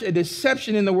is such a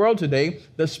deception in the world today.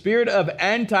 The spirit of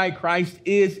Antichrist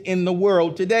is in the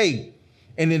world today.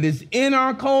 And it is in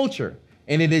our culture.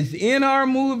 And it is in our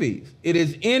movies. It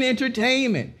is in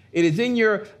entertainment. It is in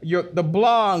the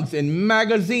blogs and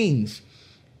magazines.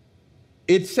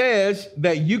 It says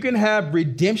that you can have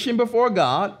redemption before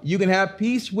God. You can have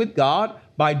peace with God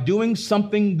by doing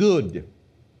something good.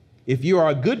 If you are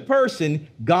a good person,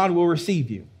 God will receive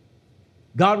you.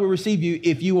 God will receive you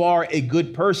if you are a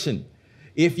good person.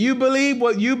 If you believe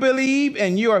what you believe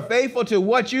and you are faithful to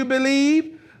what you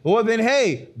believe, well then,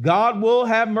 hey, God will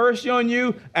have mercy on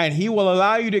you and he will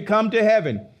allow you to come to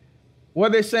heaven.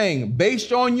 What they're saying,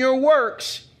 based on your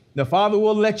works, the Father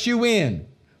will let you in.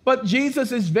 But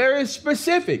Jesus is very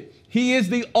specific. He is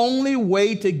the only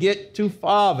way to get to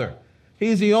Father.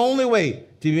 He's the only way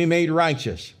to be made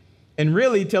righteous. And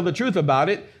really, tell the truth about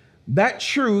it, that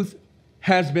truth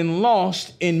has been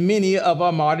lost in many of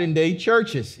our modern day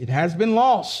churches. It has been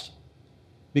lost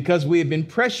because we have been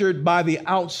pressured by the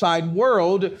outside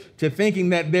world to thinking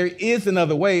that there is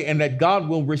another way and that God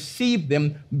will receive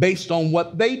them based on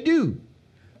what they do.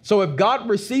 So if God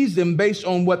receives them based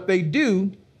on what they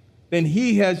do, then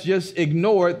he has just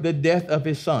ignored the death of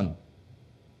his son.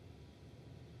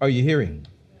 Are you hearing?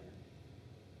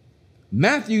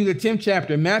 Matthew, the 10th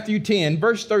chapter, Matthew 10,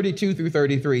 verse 32 through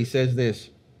 33 says this.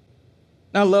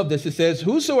 I love this. It says,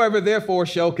 whosoever therefore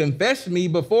shall confess me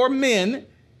before men,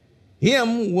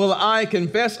 him will I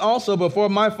confess also before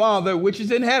my Father which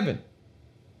is in heaven.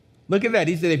 Look at that.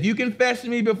 He said, if you confess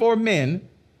me before men,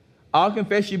 I'll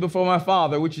confess you before my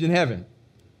Father which is in heaven.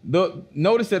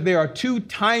 Notice that there are two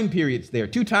time periods there,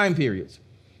 two time periods.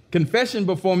 Confession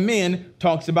before men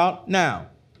talks about now.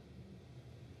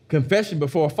 Confession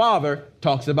before Father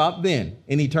talks about then,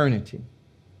 in eternity.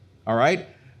 All right?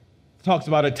 Talks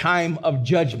about a time of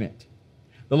judgment.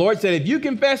 The Lord said, if you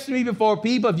confess me before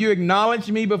people, if you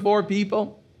acknowledge me before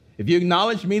people, if you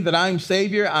acknowledge me that I am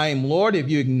Savior, I am Lord, if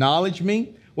you acknowledge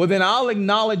me, well, then I'll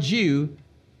acknowledge you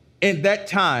in that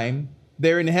time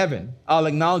there in heaven. I'll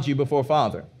acknowledge you before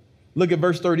Father. Look at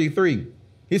verse 33.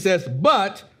 He says,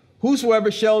 but whosoever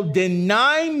shall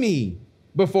deny me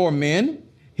before men,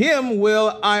 him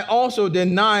will I also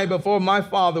deny before my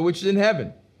Father which is in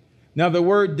heaven. Now the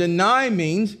word deny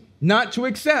means not to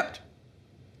accept.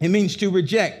 It means to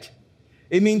reject.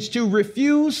 It means to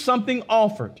refuse something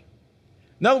offered.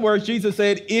 In other words, Jesus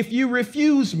said, if you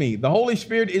refuse me, the Holy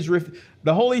Spirit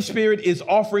is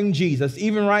offering Jesus,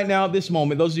 even right now at this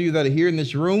moment, those of you that are here in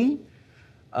this room,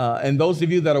 and those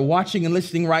of you that are watching and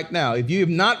listening right now, if you have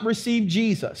not received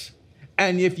Jesus,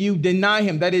 and if you deny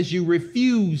him, that is, you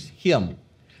refuse him.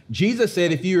 Jesus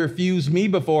said, if you refuse me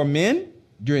before men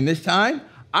during this time,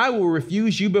 I will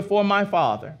refuse you before my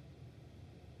Father.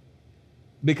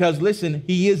 Because listen,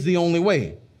 he is the only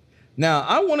way. Now,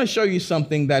 I want to show you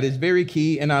something that is very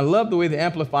key, and I love the way the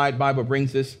Amplified Bible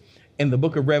brings this in the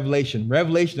book of Revelation.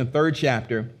 Revelation, the 3rd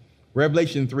chapter,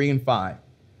 Revelation 3 and 5.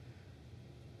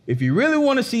 If you really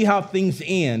want to see how things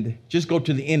end, just go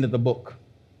to the end of the book.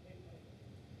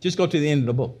 Just go to the end of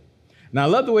the book. Now, I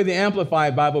love the way the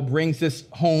Amplified Bible brings this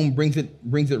home, brings it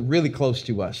really close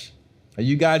to us. Are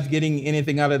you guys getting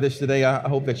anything out of this today? I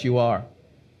hope that you are.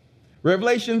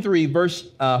 Revelation 3, verse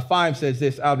 5 says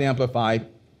this out of the Amplified.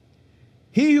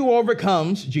 He who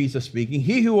overcomes, Jesus speaking,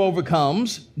 he who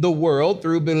overcomes the world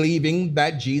through believing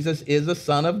that Jesus is the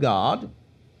Son of God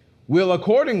will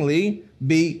accordingly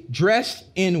be dressed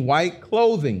in white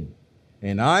clothing,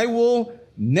 and I will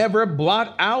never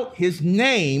blot out his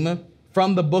name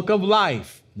from the book of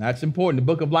life. That's important. The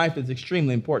book of life is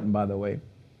extremely important, by the way.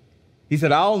 He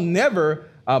said, I'll never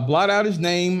blot out his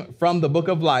name from the book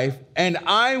of life, and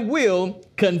I will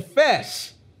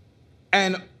confess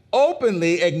and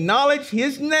openly acknowledge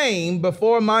his name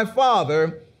before my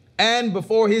Father and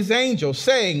before his angels,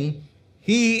 saying,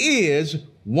 he is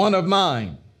one of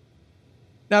mine.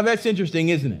 Now that's interesting,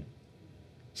 isn't it?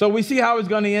 So we see how it's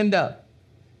going to end up.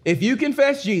 If you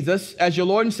confess Jesus as your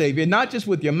Lord and Savior, not just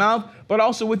with your mouth, but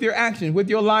also with your actions, with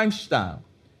your lifestyle,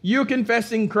 you're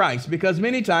confessing Christ, because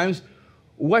many times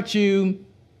what you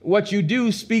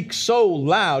do speaks so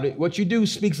loud. What you do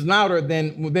speaks louder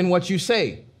than what you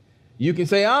say. You can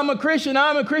say, I'm a Christian,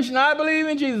 I believe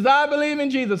in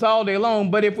Jesus all day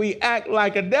long. But if we act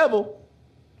like a devil,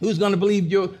 who's going to believe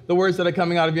the words that are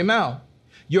coming out of your mouth?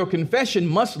 Your confession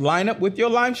must line up with your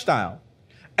lifestyle.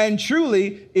 And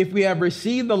truly, if we have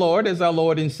received the Lord as our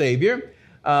Lord and Savior,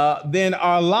 then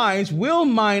our lives will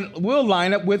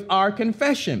line up with our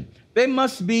confession. They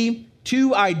must be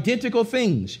two identical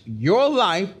things. Your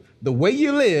life, the way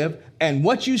you live, and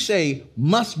what you say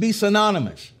must be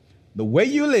synonymous. The way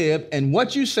you live and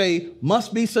what you say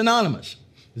must be synonymous.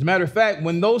 As a matter of fact,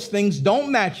 when those things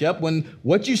don't match up, when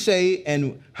what you say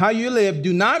and how you live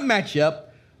do not match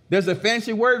up, there's a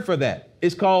fancy word for that.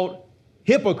 It's called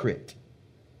hypocrite.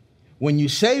 When you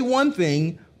say one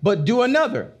thing but do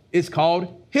another, it's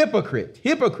called hypocrite.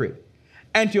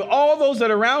 And to all those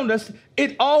that are around us,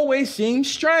 it always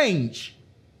seems strange.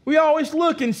 We always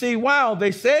look and see, wow,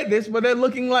 they said this, but they're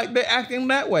looking like they're acting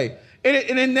that way. And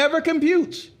it never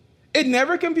computes. It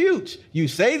never computes. You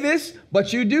say this,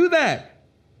 but you do that.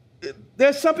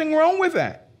 There's something wrong with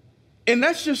that. And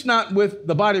that's just not with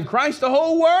the body of Christ. The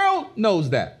whole world knows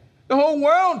that. The whole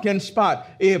world can spot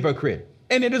a hypocrite.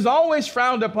 And it is always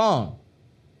frowned upon.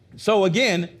 So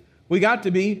again, we got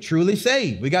to be truly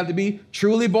saved. We got to be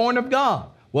truly born of God.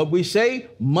 What we say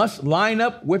must line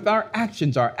up with our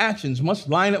actions. Our actions must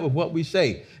line up with what we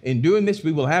say. In doing this,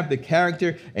 we will have the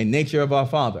character and nature of our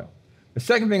Father. The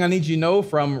second thing I need you to know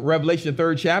from Revelation, the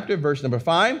 3rd chapter, verse number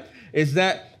 5, is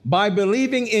that by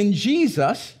believing in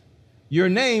Jesus, your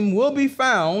name will be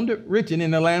found written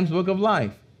in the Lamb's Book of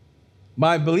Life.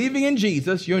 By believing in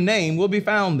Jesus, your name will be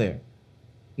found there.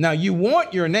 Now, you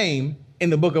want your name in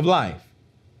the Book of Life.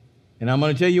 And I'm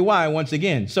going to tell you why once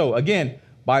again. So again,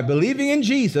 by believing in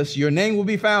Jesus, your name will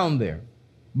be found there.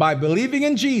 By believing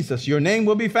in Jesus, your name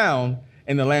will be found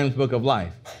in the Lamb's Book of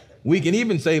Life. We can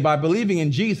even say by believing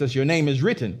in Jesus, your name is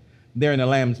written there in the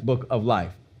Lamb's Book of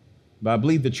Life. But I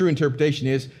believe the true interpretation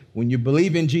is when you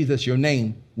believe in Jesus, your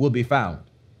name will be found.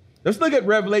 Let's look at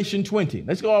Revelation 20.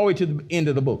 Let's go all the way to the end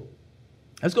of the book.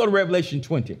 Let's go to Revelation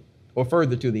 20 or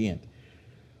further to the end.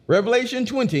 Revelation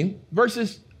 20,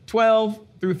 verses 12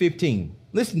 through 15.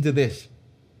 Listen to this.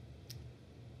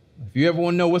 If you ever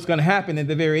want to know what's going to happen at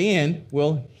the very end,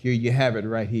 well, here you have it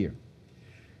right here.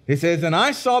 It says, and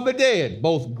I saw the dead,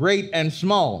 both great and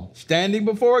small, standing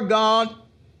before God's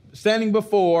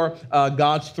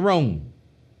throne.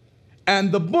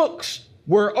 And the books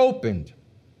were opened,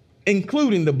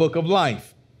 including the book of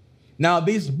life. Now,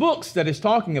 these books that it's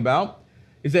talking about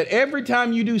is that every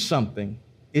time you do something,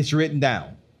 it's written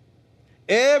down.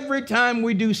 Every time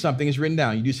we do something, it's written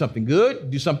down. You do something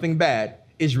good, do something bad,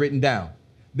 it's written down.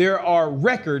 There are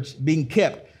records being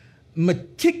kept,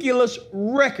 meticulous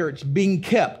records being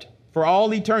kept for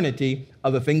all eternity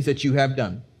of the things that you have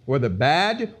done, whether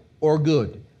bad or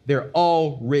good. They're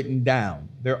all written down.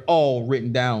 They're all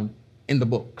written down in the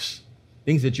books.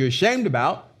 Things that you're ashamed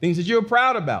about, things that you're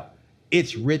proud about,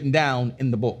 it's written down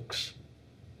in the books.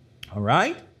 All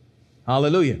right?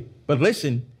 Hallelujah. But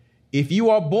listen, if you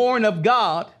are born of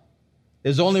God,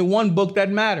 there's only one book that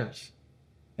matters,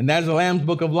 and that is the Lamb's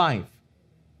Book of Life.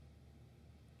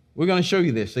 We're going to show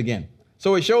you this again.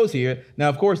 So it shows here. Now,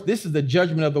 of course, this is the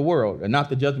judgment of the world and not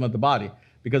the judgment of the body,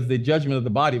 because the judgment of the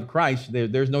body of Christ,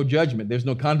 there's no judgment. There's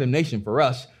no condemnation for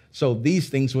us. So these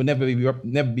things will never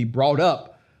be brought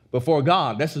up before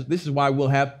God. This is why we'll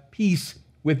have peace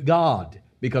with God,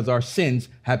 because our sins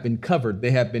have been covered.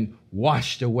 They have been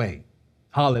washed away.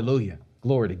 Hallelujah.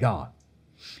 Glory to God.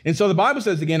 And so the Bible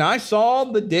says again, I saw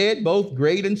the dead, both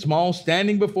great and small,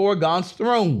 standing before God's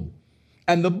throne.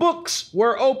 And the books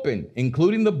were open,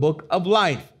 including the book of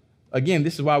life. Again,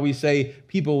 this is why we say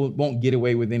people won't get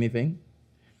away with anything.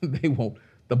 They won't.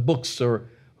 The books, or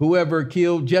whoever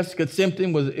killed Jessica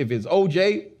Simpson, if it's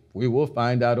OJ, we will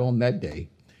find out on that day.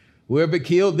 Whoever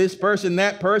killed this person,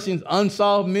 that person's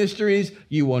unsolved mysteries,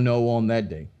 you will know on that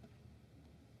day.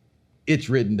 It's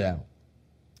written down.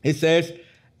 It says,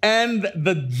 and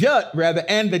the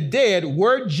dead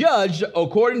were judged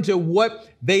according to what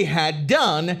they had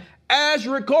done, as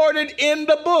recorded in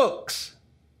the books.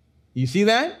 You see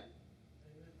that?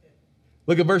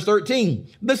 Look at verse 13.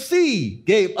 The sea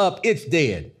gave up its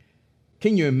dead.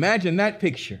 Can you imagine that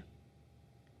picture?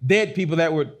 Dead people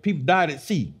people died at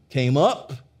sea came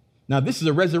up. Now this is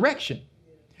a resurrection.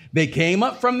 They came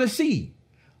up from the sea.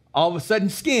 All of a sudden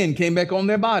skin came back on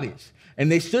their bodies and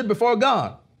they stood before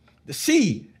God. The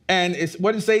sea, and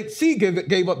what did it say? Sea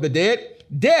gave up the dead.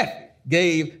 Death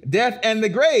and the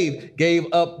grave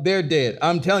gave up their dead.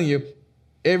 I'm telling you,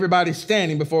 everybody's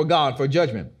standing before God for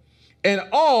judgment. and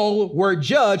all were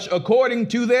judged according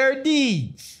to their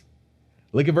deeds.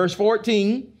 Look at verse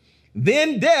 14.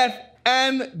 Then death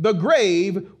and the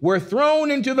grave were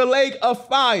thrown into the lake of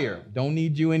fire. Don't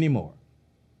need you anymore.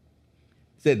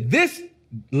 It said this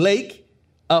lake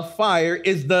of fire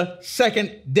is the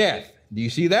second death. Do you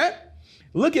see that?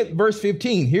 Look at verse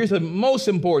 15. Here's the most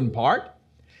important part.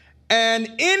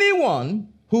 And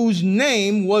anyone whose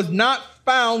name was not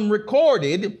found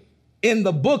recorded in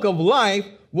the book of life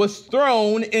was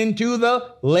thrown into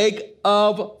the lake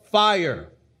of fire.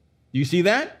 Do you see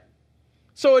that?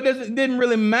 So it didn't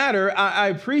really matter. I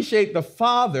appreciate the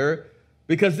Father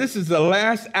because this is the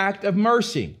last act of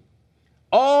mercy.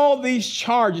 All these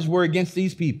charges were against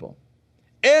these people.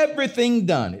 Everything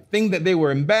done, things that they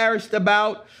were embarrassed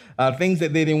about, things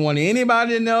that they didn't want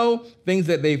anybody to know, things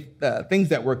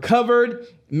that were covered,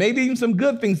 maybe even some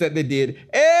good things that they did.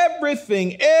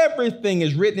 Everything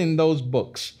is written in those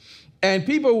books. And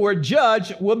people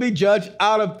will be judged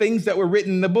out of things that were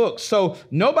written in the books. So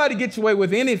nobody gets away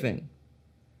with anything.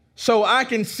 So I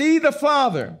can see the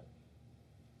Father,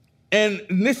 and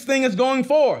this thing is going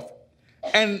forth.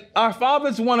 And our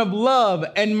Father's one of love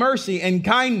and mercy and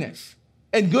kindness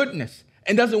and goodness,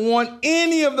 and doesn't want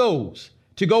any of those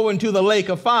to go into the lake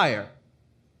of fire.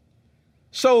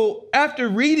 So after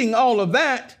reading all of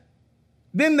that,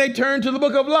 then they turn to the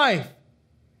book of life.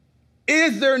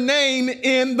 Is their name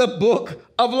in the book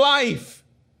of life?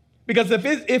 Because if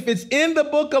it's in the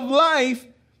book of life,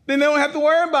 then they don't have to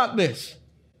worry about this.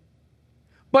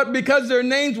 But because their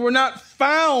names were not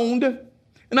found,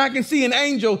 and I can see an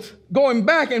angel going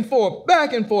back and forth,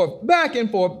 back and forth, back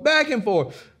and forth, back and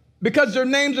forth. Because their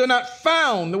names are not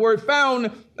found. The word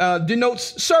found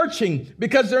denotes searching.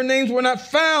 Because their names were not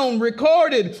found,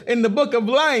 recorded in the book of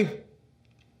life,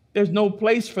 there's no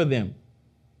place for them.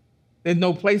 There's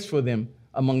no place for them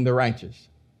among the righteous.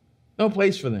 No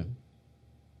place for them.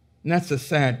 And that's a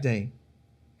sad day.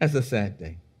 That's a sad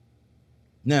day.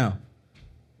 Now,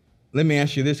 let me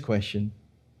ask you this question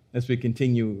as we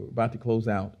continue. We're about to close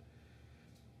out.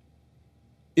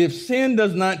 If sin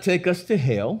does not take us to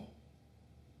hell,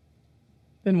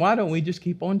 then why don't we just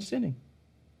keep on sinning?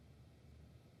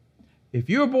 If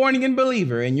you're a born-again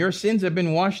believer and your sins have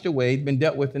been washed away, been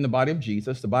dealt with in the body of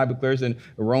Jesus, the Bible declares in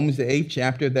Romans, the 8th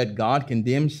chapter, that God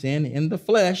condemns sin in the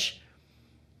flesh,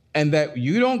 and that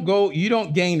you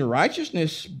don't gain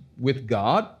righteousness with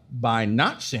God by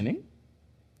not sinning.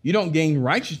 You don't gain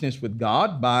righteousness with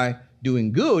God by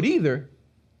doing good either.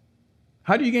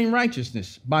 How do you gain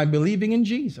righteousness? By believing in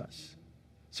Jesus.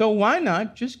 So why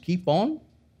not just keep on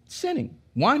sinning?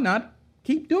 Why not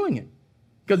keep doing it?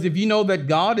 Because if you know that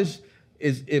God is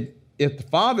if the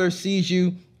Father sees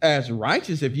you as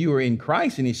righteous, if you are in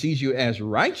Christ and he sees you as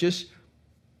righteous,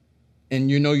 and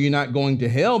you know you're not going to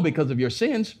hell because of your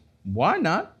sins, why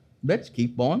not? Let's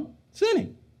keep on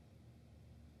sinning.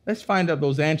 Let's find out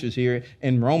those answers here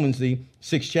in Romans, the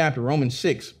 6th chapter, Romans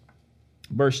 6,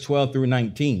 verse 12 through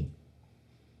 19.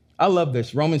 I love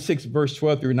this. Romans 6, verse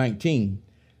 12 through 19.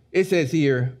 It says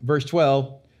here, verse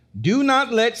 12, do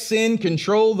not let sin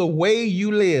control the way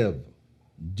you live.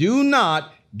 Do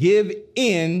not give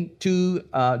in to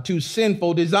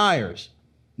sinful desires.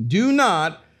 Do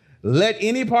not let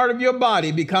any part of your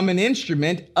body become an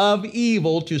instrument of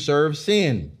evil to serve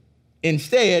sin.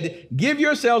 Instead, give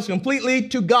yourselves completely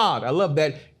to God. I love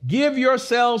that. Give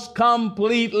yourselves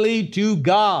completely to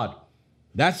God.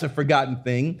 That's a forgotten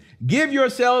thing. Give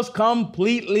yourselves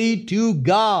completely to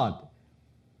God.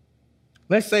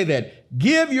 Let's say that.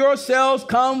 Give yourselves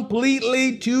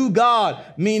completely to God,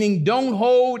 meaning don't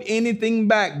hold anything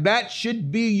back. That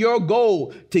should be your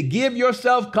goal, to give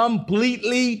yourself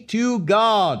completely to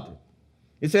God.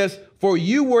 It says, for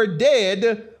you were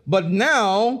dead, but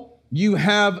now you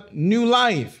have new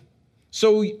life.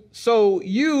 So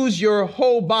use your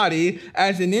whole body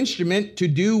as an instrument to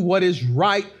do what is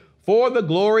right for the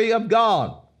glory of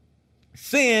God.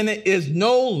 Sin is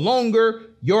no longer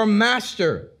your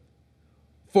master.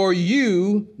 For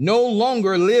you no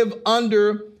longer live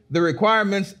under the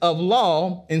requirements of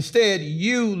law. Instead,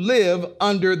 you live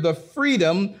under the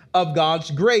freedom of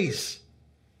God's grace.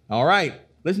 All right,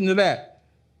 listen to that.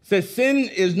 It says sin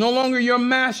is no longer your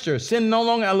master. Sin no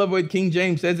longer, I love what King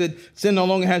James says it, sin no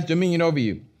longer has dominion over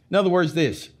you. In other words,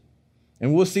 this,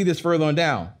 and we'll see this further on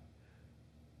down.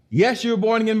 Yes, you're a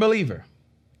born-again believer.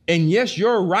 And yes,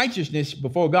 your righteousness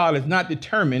before God is not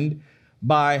determined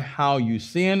by how you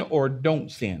sin or don't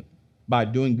sin, by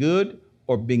doing good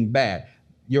or being bad.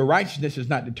 Your righteousness is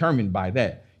not determined by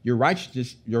that. Your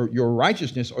righteousness or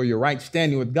your right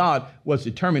standing with God was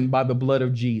determined by the blood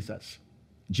of Jesus.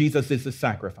 Jesus is the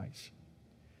sacrifice.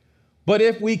 But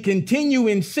if we continue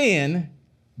in sin,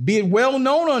 Be it well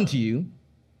known unto you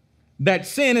that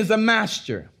sin is a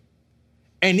master,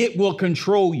 and it will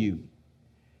control you.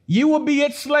 You will be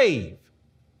its slave.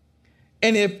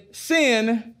 And if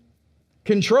sin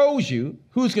controls you,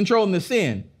 who's controlling the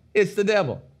sin? It's the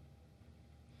devil.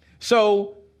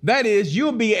 So that is,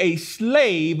 you'll be a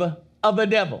slave of the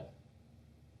devil.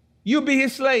 You'll be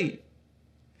his slave.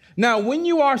 Now, when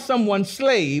you are someone's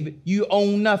slave, you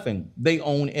own nothing. They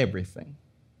own everything.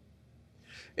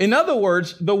 In other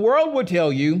words, the world will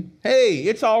tell you, hey,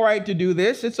 it's all right to do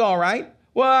this. It's all right.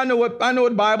 Well, I know what the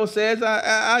Bible says.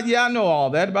 I know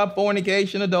all that about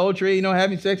fornication, adultery,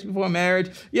 having sex before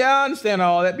marriage. Yeah, I understand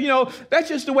all that. But, that's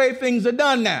just the way things are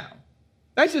done now.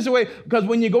 That's just the way, because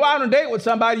when you go out on a date with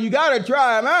somebody, you got to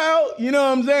try them out. You know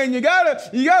what I'm saying? You got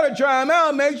to try them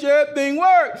out, make sure everything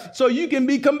works so you can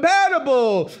be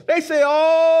compatible. They say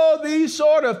all these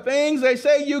sort of things. They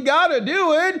say you got to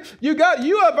do it. You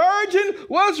a virgin?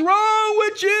 What's wrong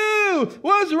with you?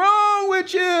 What's wrong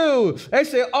with you? They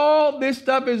say all this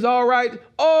stuff is all right.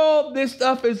 All this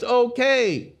stuff is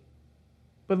okay.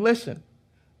 But listen,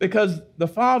 because the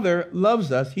Father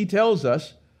loves us, He tells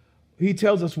us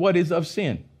what is of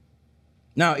sin.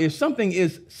 Now, if something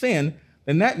is sin,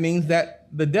 then that means that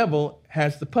the devil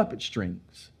has the puppet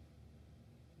strings.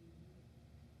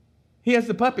 He has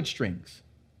the puppet strings.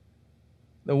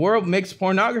 The world makes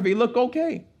pornography look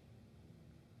okay.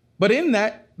 But in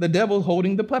that, the devil's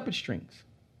holding the puppet strings.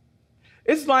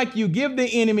 It's like you give the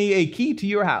enemy a key to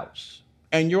your house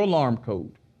and your alarm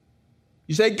code.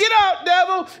 You say, get out,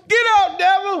 devil! Get out,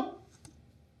 devil!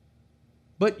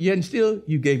 But yet still,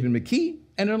 you gave him a key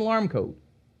and an alarm code.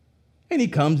 And he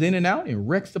comes in and out and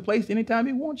wrecks the place anytime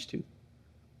he wants to.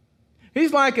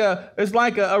 It's like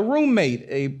a roommate,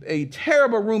 a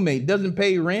terrible roommate, doesn't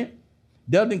pay rent,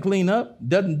 doesn't clean up,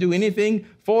 doesn't do anything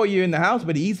for you in the house,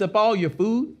 but he eats up all your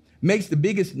food, makes the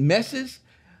biggest messes.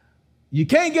 You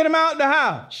can't get him out of the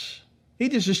house. He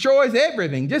just destroys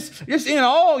everything, just in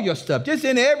all your stuff, just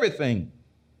in everything.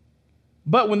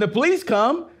 But when the police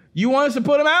come, you want us to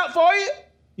put him out for you?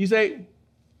 You say,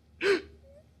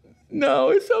 no,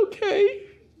 it's okay.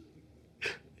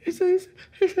 It's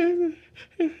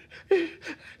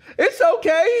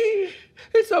okay.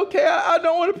 It's okay. I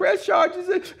don't want to press charges.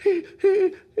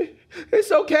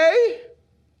 It's okay.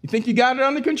 You think you got it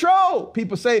under control.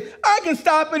 People say, I can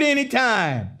stop it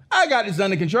anytime. I got this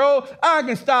under control. I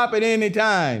can stop it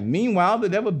anytime. Meanwhile, the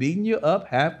devil beating you up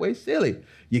halfway silly.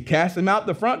 You cast him out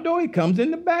the front door, he comes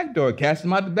in the back door. Cast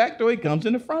him out the back door, he comes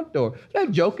in the front door.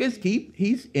 That joke is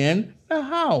he's in the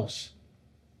house.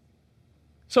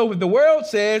 So if the world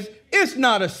says it's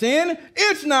not a sin,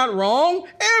 it's not wrong,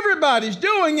 everybody's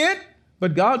doing it,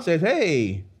 but God says,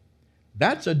 hey,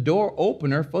 that's a door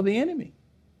opener for the enemy.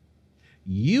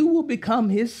 You will become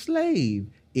his slave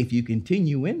if you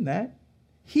continue in that.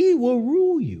 He will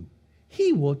rule you.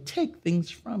 He will take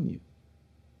things from you.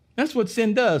 That's what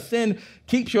sin does. Sin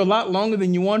keeps you a lot longer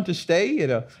than you want to stay.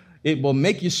 It will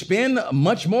make you spend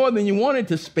much more than you wanted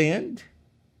to spend.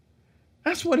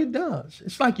 That's what it does.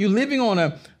 It's like you're living on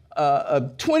a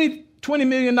 $20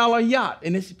 million yacht,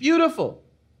 and it's beautiful,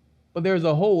 but there's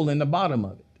a hole in the bottom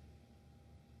of it.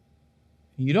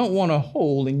 You don't want a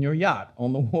hole in your yacht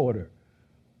on the water.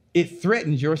 It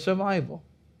threatens your survival.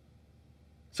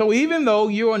 So even though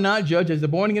you are not judged as a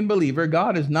born-again believer,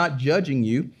 God is not judging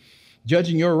you,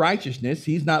 judging your righteousness.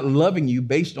 He's not loving you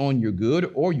based on your good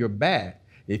or your bad.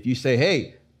 If you say,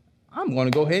 hey, I'm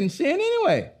going to go ahead and sin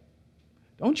anyway.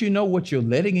 Don't you know what you're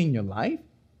letting in your life?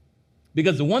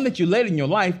 Because the one that you let in your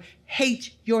life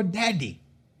hates your daddy,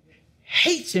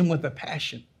 hates him with a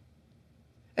passion.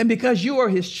 And because you are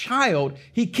his child,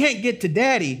 he can't get to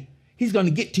daddy. He's going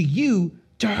to get to you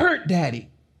to hurt daddy.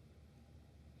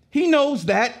 He knows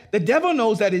that. The devil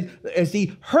knows that as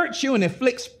he hurts you and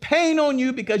inflicts pain on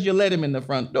you because you let him in the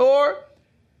front door,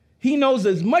 he knows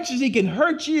as much as he can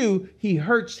hurt you, he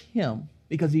hurts him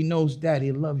because he knows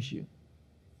daddy loves you.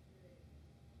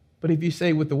 But if you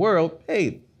say with the world,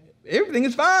 hey, everything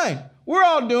is fine. We're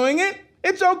all doing it.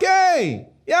 It's okay.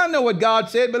 Yeah, I know what God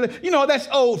said, but that's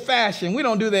old-fashioned. We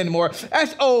don't do that anymore.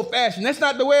 That's old-fashioned. That's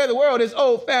not the way of the world. It's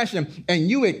old-fashioned. And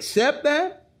you accept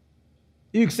that?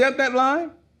 You accept that lie?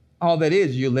 All that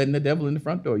is, you're letting the devil in the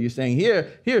front door. You're saying,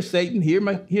 here, Satan, here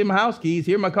my house keys,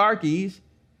 here my car keys.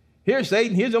 Here,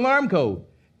 Satan, here's alarm code.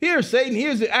 Here, Satan,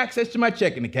 here's access to my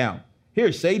checking account.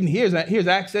 Here, Satan, here's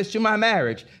access to my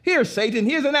marriage. Here, Satan,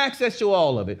 here's an access to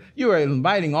all of it. You are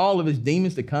inviting all of his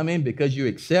demons to come in because you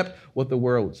accept what the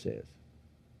world says.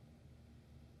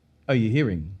 Are you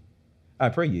hearing? I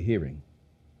pray you're hearing.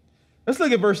 Let's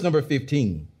look at verse number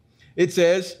 15. It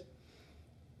says,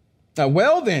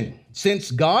 well then,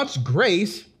 since God's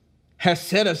grace has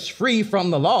set us free from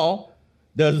the law,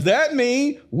 does that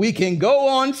mean we can go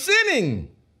on sinning?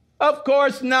 Of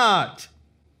course not.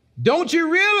 Don't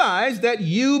you realize that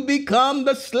you become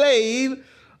the slave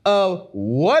of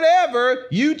whatever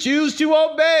you choose to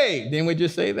obey? Didn't we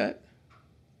just say that?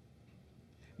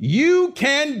 You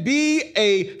can be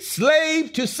a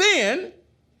slave to sin,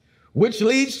 which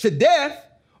leads to death,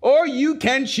 or you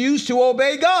can choose to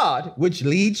obey God, which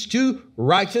leads to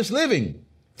righteous living.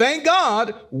 Thank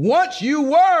God, once you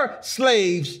were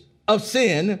slaves of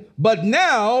sin, but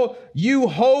now you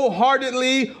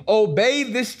wholeheartedly obey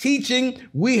this teaching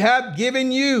we have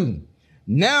given you.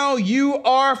 Now you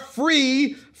are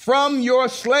free from your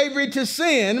slavery to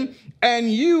sin,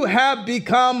 and you have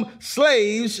become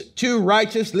slaves to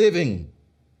righteous living.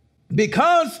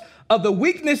 Because of the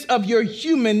weakness of your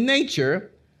human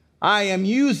nature, I am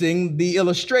using the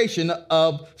illustration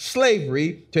of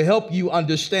slavery to help you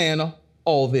understand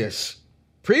all this.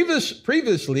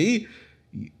 Previously,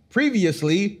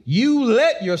 you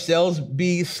let yourselves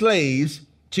be slaves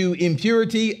to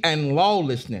impurity and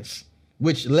lawlessness,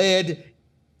 which led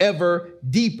ever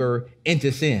deeper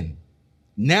into sin.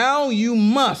 Now you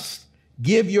must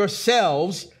give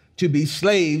yourselves to be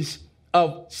slaves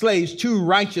to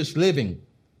righteous living,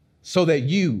 so that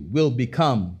you will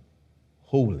become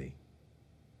holy.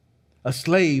 A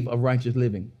slave of righteous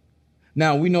living.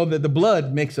 Now we know that the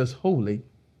blood makes us holy.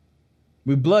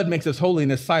 Blood makes us holy in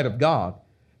the sight of God.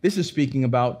 This is speaking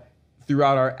about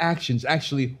throughout our actions,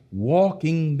 actually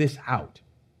walking this out.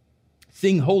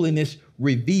 Seeing holiness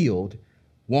revealed,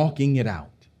 walking it out.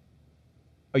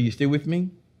 Are you still with me?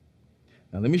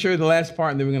 Now let me show you the last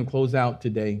part, and then we're going to close out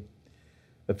today.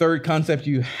 The third concept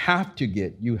you have to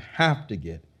get,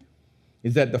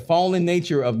 is that the fallen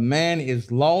nature of man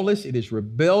is lawless. It is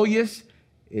rebellious.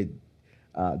 It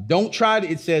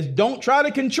says, don't try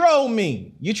to control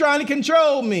me. You're trying to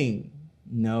control me.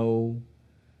 No.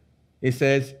 It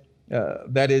says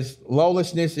that is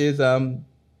lawlessness is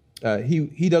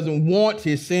he doesn't want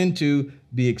his sin to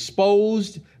be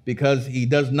exposed because he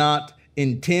does not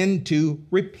intend to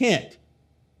repent.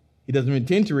 He doesn't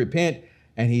intend to repent,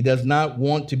 and he does not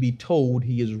want to be told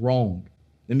he is wrong.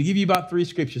 Let me give you about 3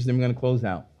 scriptures, then we're going to close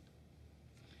out.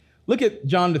 Look at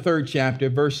John, the 3rd chapter,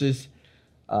 verses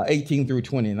 18 through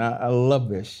 20. And I love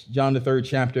this. John, the 3rd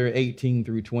chapter, 18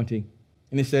 through 20.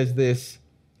 And it says this.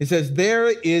 It says, there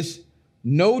is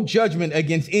no judgment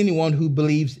against anyone who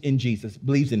believes in Jesus,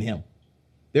 believes in him.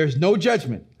 There's no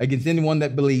judgment against anyone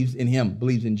that believes in him,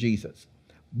 believes in Jesus.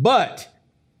 But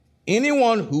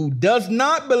anyone who does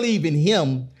not believe in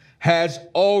him has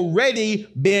already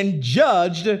been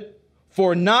judged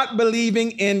for not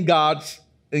believing in God's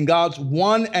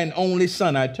one and only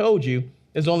Son. I told you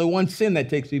there's only one sin that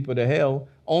takes people to hell,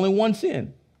 only one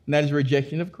sin, and that is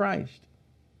rejection of Christ.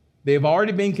 They've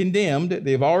already been condemned.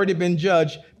 They've already been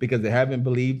judged because they haven't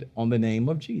believed on the name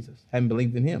of Jesus, haven't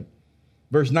believed in him.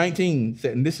 Verse 19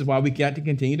 said, and this is why we got to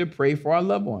continue to pray for our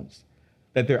loved ones,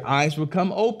 that their eyes would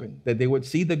come open, that they would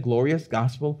see the glorious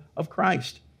gospel of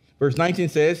Christ. Verse 19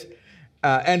 says,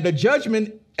 and the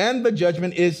judgment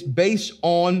is based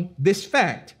on this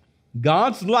fact.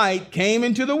 God's light came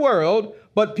into the world,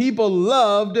 but people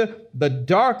loved the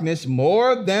darkness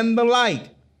more than the light,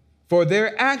 for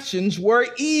their actions were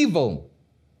evil.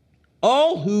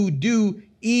 All who do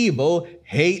evil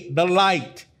hate the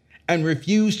light and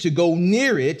refuse to go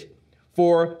near it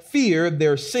for fear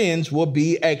their sins will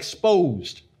be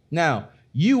exposed. Now,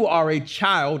 you are a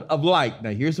child of light.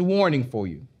 Now, here's a warning for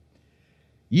you.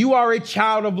 You are a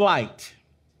child of light.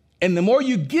 And the more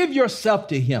you give yourself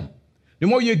to him, the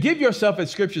more you give yourself, as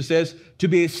scripture says, to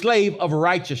be a slave of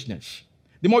righteousness,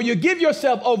 the more you give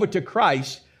yourself over to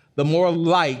Christ, the more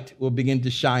light will begin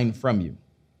to shine from you.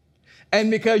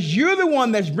 And because you're the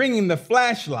one that's bringing the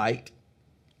flashlight,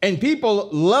 and people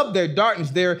love their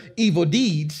darkness, their evil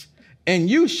deeds, and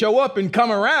you show up and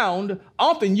come around,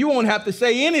 often you won't have to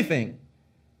say anything.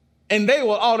 And they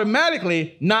will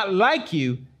automatically not like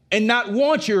you and not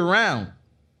want you around.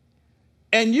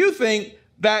 And you think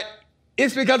that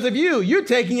it's because of you. You're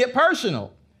taking it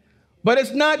personal. But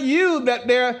it's not you that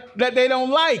they don't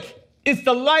like. It's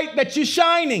the light that you're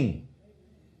shining.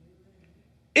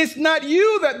 It's not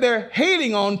you that they're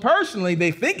hating on personally.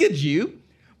 They think it's you,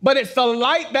 but it's the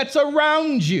light that's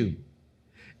around you.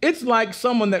 It's like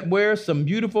someone that wears some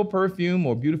beautiful perfume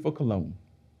or beautiful cologne.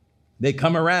 They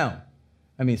come around.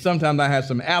 I mean, sometimes I have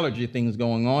some allergy things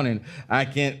going on, and I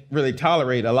can't really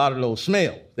tolerate a lot of those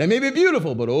smells. They may be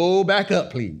beautiful, but back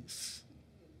up, please.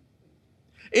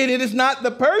 It is not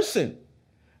the person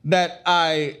that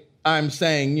I'm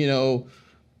saying,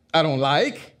 I don't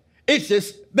like. It's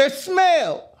just their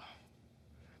smell.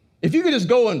 If you could just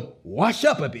go and wash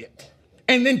up a bit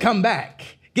and then come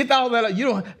back, get all that,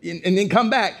 and then come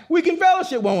back, we can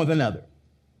fellowship one with another.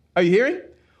 Are you hearing?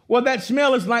 Well, that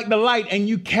smell is like the light, and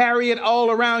you carry it all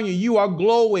around you. You are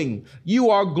glowing. You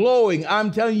are glowing.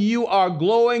 I'm telling you, you are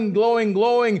glowing, glowing,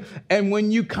 glowing. And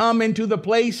when you come into the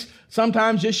place,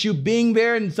 sometimes just you being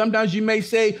there, and sometimes you may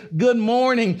say, good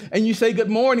morning, and you say good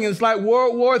morning, and it's like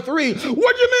World War III. What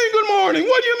do you mean good morning?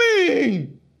 What do you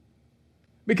mean?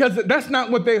 Because that's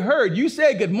not what they heard. You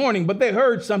said good morning, but they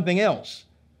heard something else.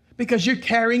 Because you're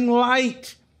carrying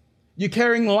light. You're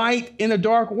carrying light in a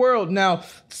dark world. Now,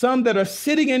 some that are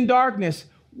sitting in darkness,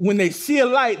 when they see a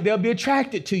light, they'll be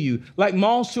attracted to you, like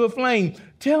moths to a flame.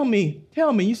 Tell me.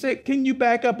 You say, can you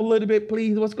back up a little bit,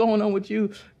 please? What's going on with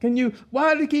you?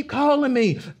 Why do they keep calling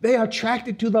me? They are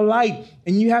attracted to the light,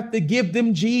 and you have to give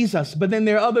them Jesus. But then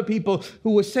there are other people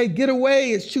who will say, get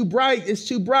away. It's too bright. It's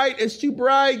too bright. It's too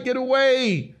bright. Get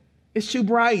away. It's too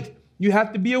bright. You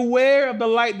have to be aware of the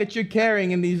light that you're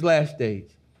carrying in these last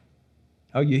days.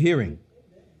 Are you hearing?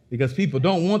 Because people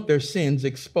don't want their sins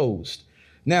exposed.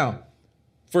 Now,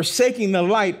 forsaking the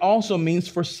light also means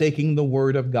forsaking the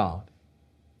word of God.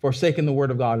 Forsaking the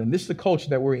word of God. And this is the culture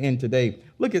that we're in today.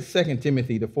 Look at 2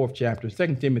 Timothy, the 4th chapter,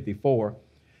 2 Timothy 4. I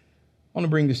want to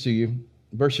bring this to you,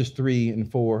 verses 3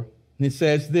 and 4. And it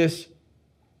says this,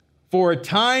 for a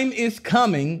time is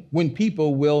coming when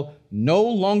people will no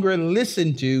longer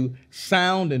listen to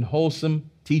sound and wholesome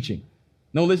teaching.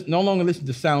 No longer listen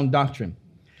to sound doctrine.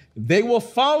 They will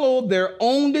follow their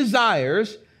own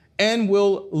desires and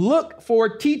will look for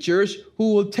teachers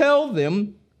who will tell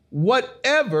them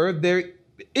whatever their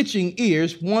itching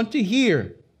ears want to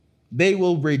hear. They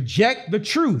will reject the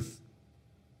truth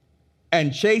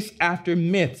and chase after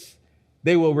myths.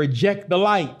 They will reject the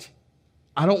light.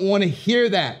 I don't want to hear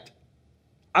that.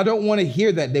 I don't want to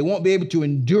hear that. They won't be able to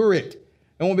endure it.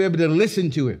 They won't be able to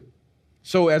listen to it.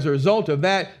 So as a result of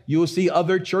that, you will see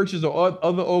other churches or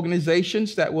other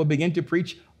organizations that will begin to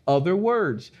preach other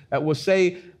words that will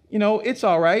say, it's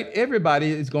all right.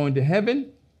 Everybody is going to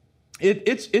heaven.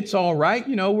 It's all right.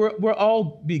 We're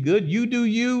all be good. You do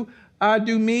you, I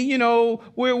do me.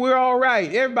 We're all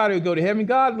right. Everybody will go to heaven.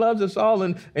 God loves us all,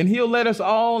 and he'll let us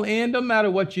all in, no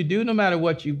matter what you do, no matter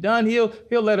what you've done. He'll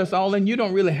let us all in. You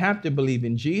don't really have to believe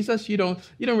in Jesus. You don't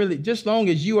really, just long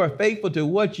as you are faithful to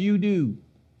what you do.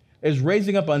 Is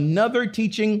raising up another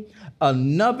teaching,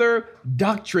 another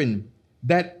doctrine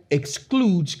that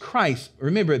excludes Christ.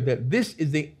 Remember that this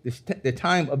is the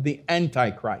time of the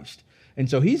Antichrist. And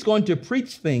so he's going to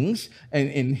preach things,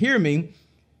 and hear me,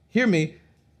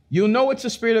 you'll know it's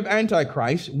the spirit of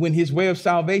Antichrist when his way of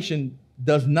salvation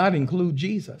does not include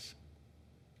Jesus,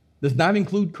 does not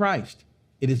include Christ.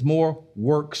 It is more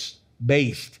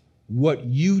works-based, what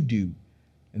you do.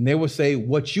 And they will say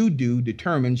what you do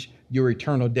determines your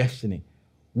eternal destiny.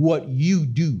 What you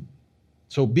do.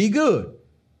 So be good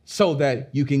so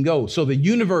that you can go. So the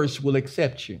universe will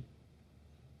accept you.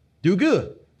 Do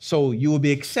good so you will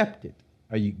be accepted.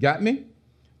 You got me?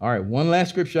 All right, one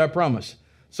last scripture, I promise.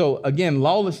 So again,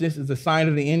 lawlessness is a sign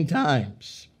of the end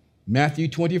times. Matthew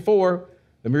 24,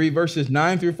 let me read verses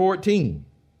 9 through 14.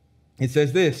 It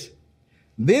says this,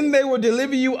 then they will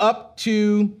deliver you up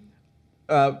to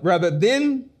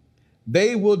then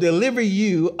they will deliver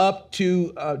you up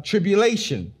to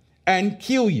tribulation and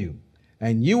kill you.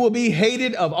 And you will be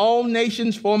hated of all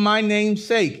nations for my name's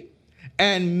sake.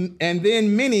 And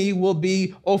then many will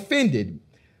be offended,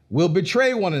 will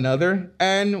betray one another,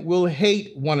 and will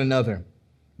hate one another.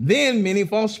 Then many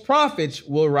false prophets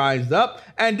will rise up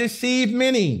and deceive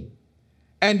many.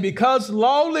 And because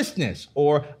lawlessness,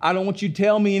 or I don't want you to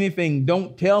tell me anything,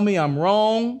 don't tell me I'm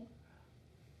wrong,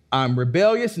 I'm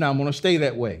rebellious, and I'm going to stay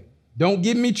that way. Don't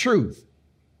give me truth.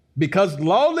 Because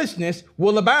lawlessness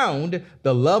will abound,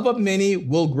 the love of many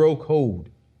will grow cold.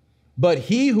 But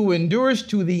he who endures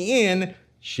to the end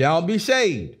shall be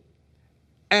saved.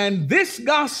 And this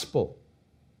gospel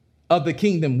of the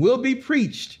kingdom will be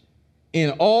preached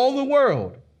in all the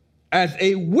world as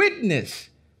a witness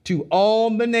to all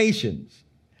the nations,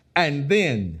 and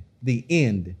then the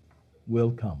end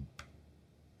will come.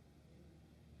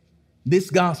 This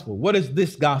gospel, what is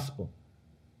this gospel?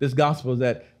 This gospel is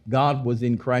that God was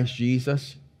in Christ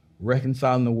Jesus,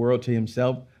 reconciling the world to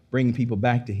himself, bringing people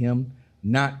back to him,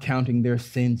 not counting their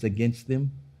sins against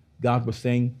them. God was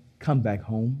saying, come back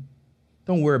home.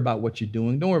 Don't worry about what you're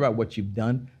doing. Don't worry about what you've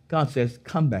done. God says,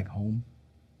 come back home.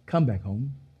 Come back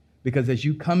home. Because as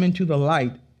you come into the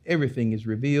light, everything is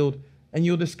revealed, and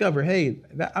you'll discover, hey,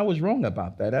 I was wrong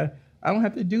about that. I don't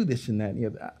have to do this and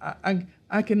that.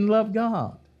 I can love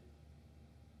God.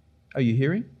 Are you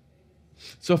hearing?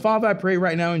 So, Father, I pray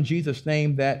right now in Jesus'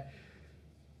 name that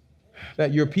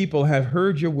that your people have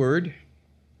heard your word.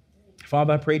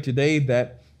 Father, I pray today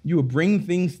that you will bring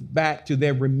things back to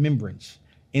their remembrance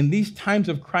in these times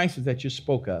of crisis that you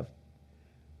spoke of,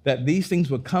 that these things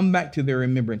will come back to their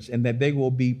remembrance and that they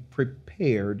will be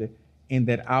prepared in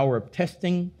that hour of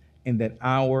testing, in that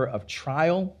hour of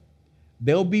trial.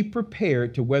 They'll be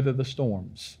prepared to weather the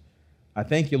storms. I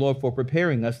thank you, Lord, for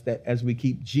preparing us that as we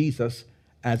keep Jesus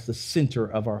as the center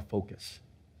of our focus.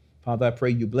 Father, I pray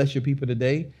you bless your people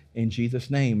today in Jesus'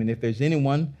 name. And if there's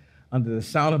anyone under the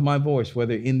sound of my voice,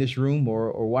 whether in this room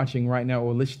or watching right now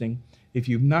or listening, if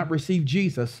you've not received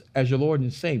Jesus as your Lord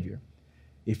and Savior,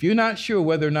 if you're not sure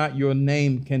whether or not your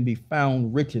name can be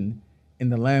found written in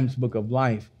the Lamb's Book of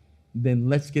Life, then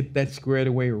let's get that squared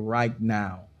away right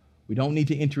now. We don't need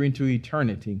to enter into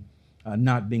eternity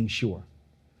not being sure.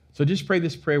 So just pray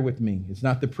this prayer with me. It's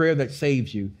not the prayer that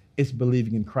saves you, it's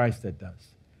believing in Christ that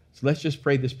does. So let's just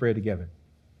pray this prayer together.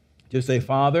 Just say,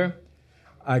 Father,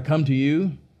 I come to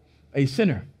you, a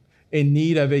sinner in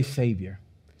need of a Savior.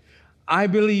 I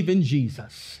believe in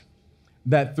Jesus,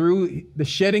 that through the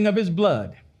shedding of his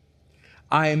blood,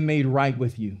 I am made right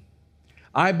with you.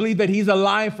 I believe that he's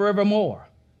alive forevermore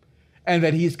and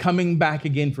that he's coming back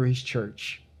again for his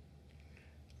church.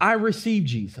 I receive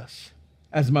Jesus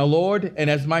as my Lord and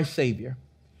as my Savior.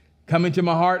 Come into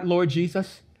my heart, Lord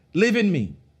Jesus. Live in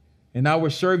me, and I will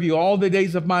serve you all the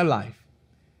days of my life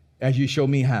as you show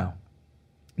me how.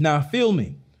 Now fill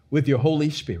me with your Holy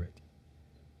Spirit.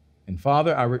 And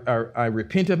Father, I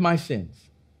repent of my sins,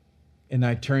 and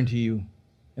I turn to you,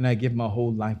 and I give my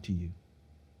whole life to you.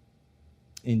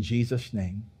 In Jesus'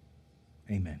 name,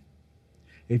 amen.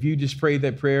 If you just pray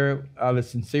that prayer out of the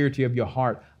sincerity of your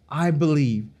heart, I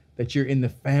believe that you're in the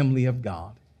family of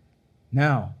God.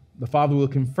 Now, the Father will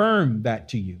confirm that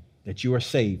to you, that you are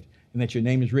saved and that your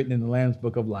name is written in the Lamb's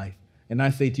Book of Life. And I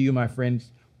say to you, my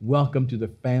friends, welcome to the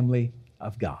family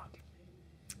of God.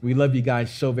 We love you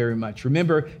guys so very much.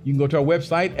 Remember, you can go to our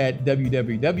website at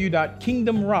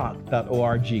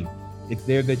www.kingdomrock.org. It's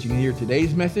there that you can hear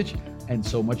today's message and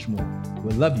so much more.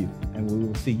 We love you, and we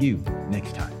will see you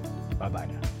next time. Bye-bye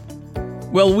now.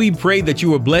 Well, we pray that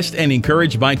you were blessed and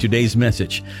encouraged by today's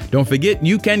message. Don't forget,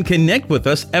 you can connect with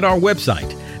us at our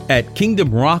website at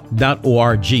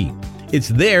kingdomrock.org. It's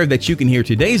there that you can hear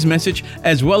today's message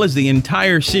as well as the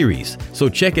entire series. So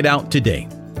check it out today.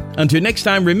 Until next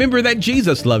time, remember that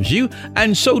Jesus loves you,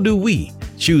 and so do we.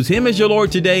 Choose him as your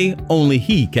Lord today. Only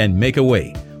he can make a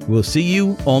way. We'll see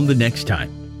you on the next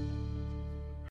time.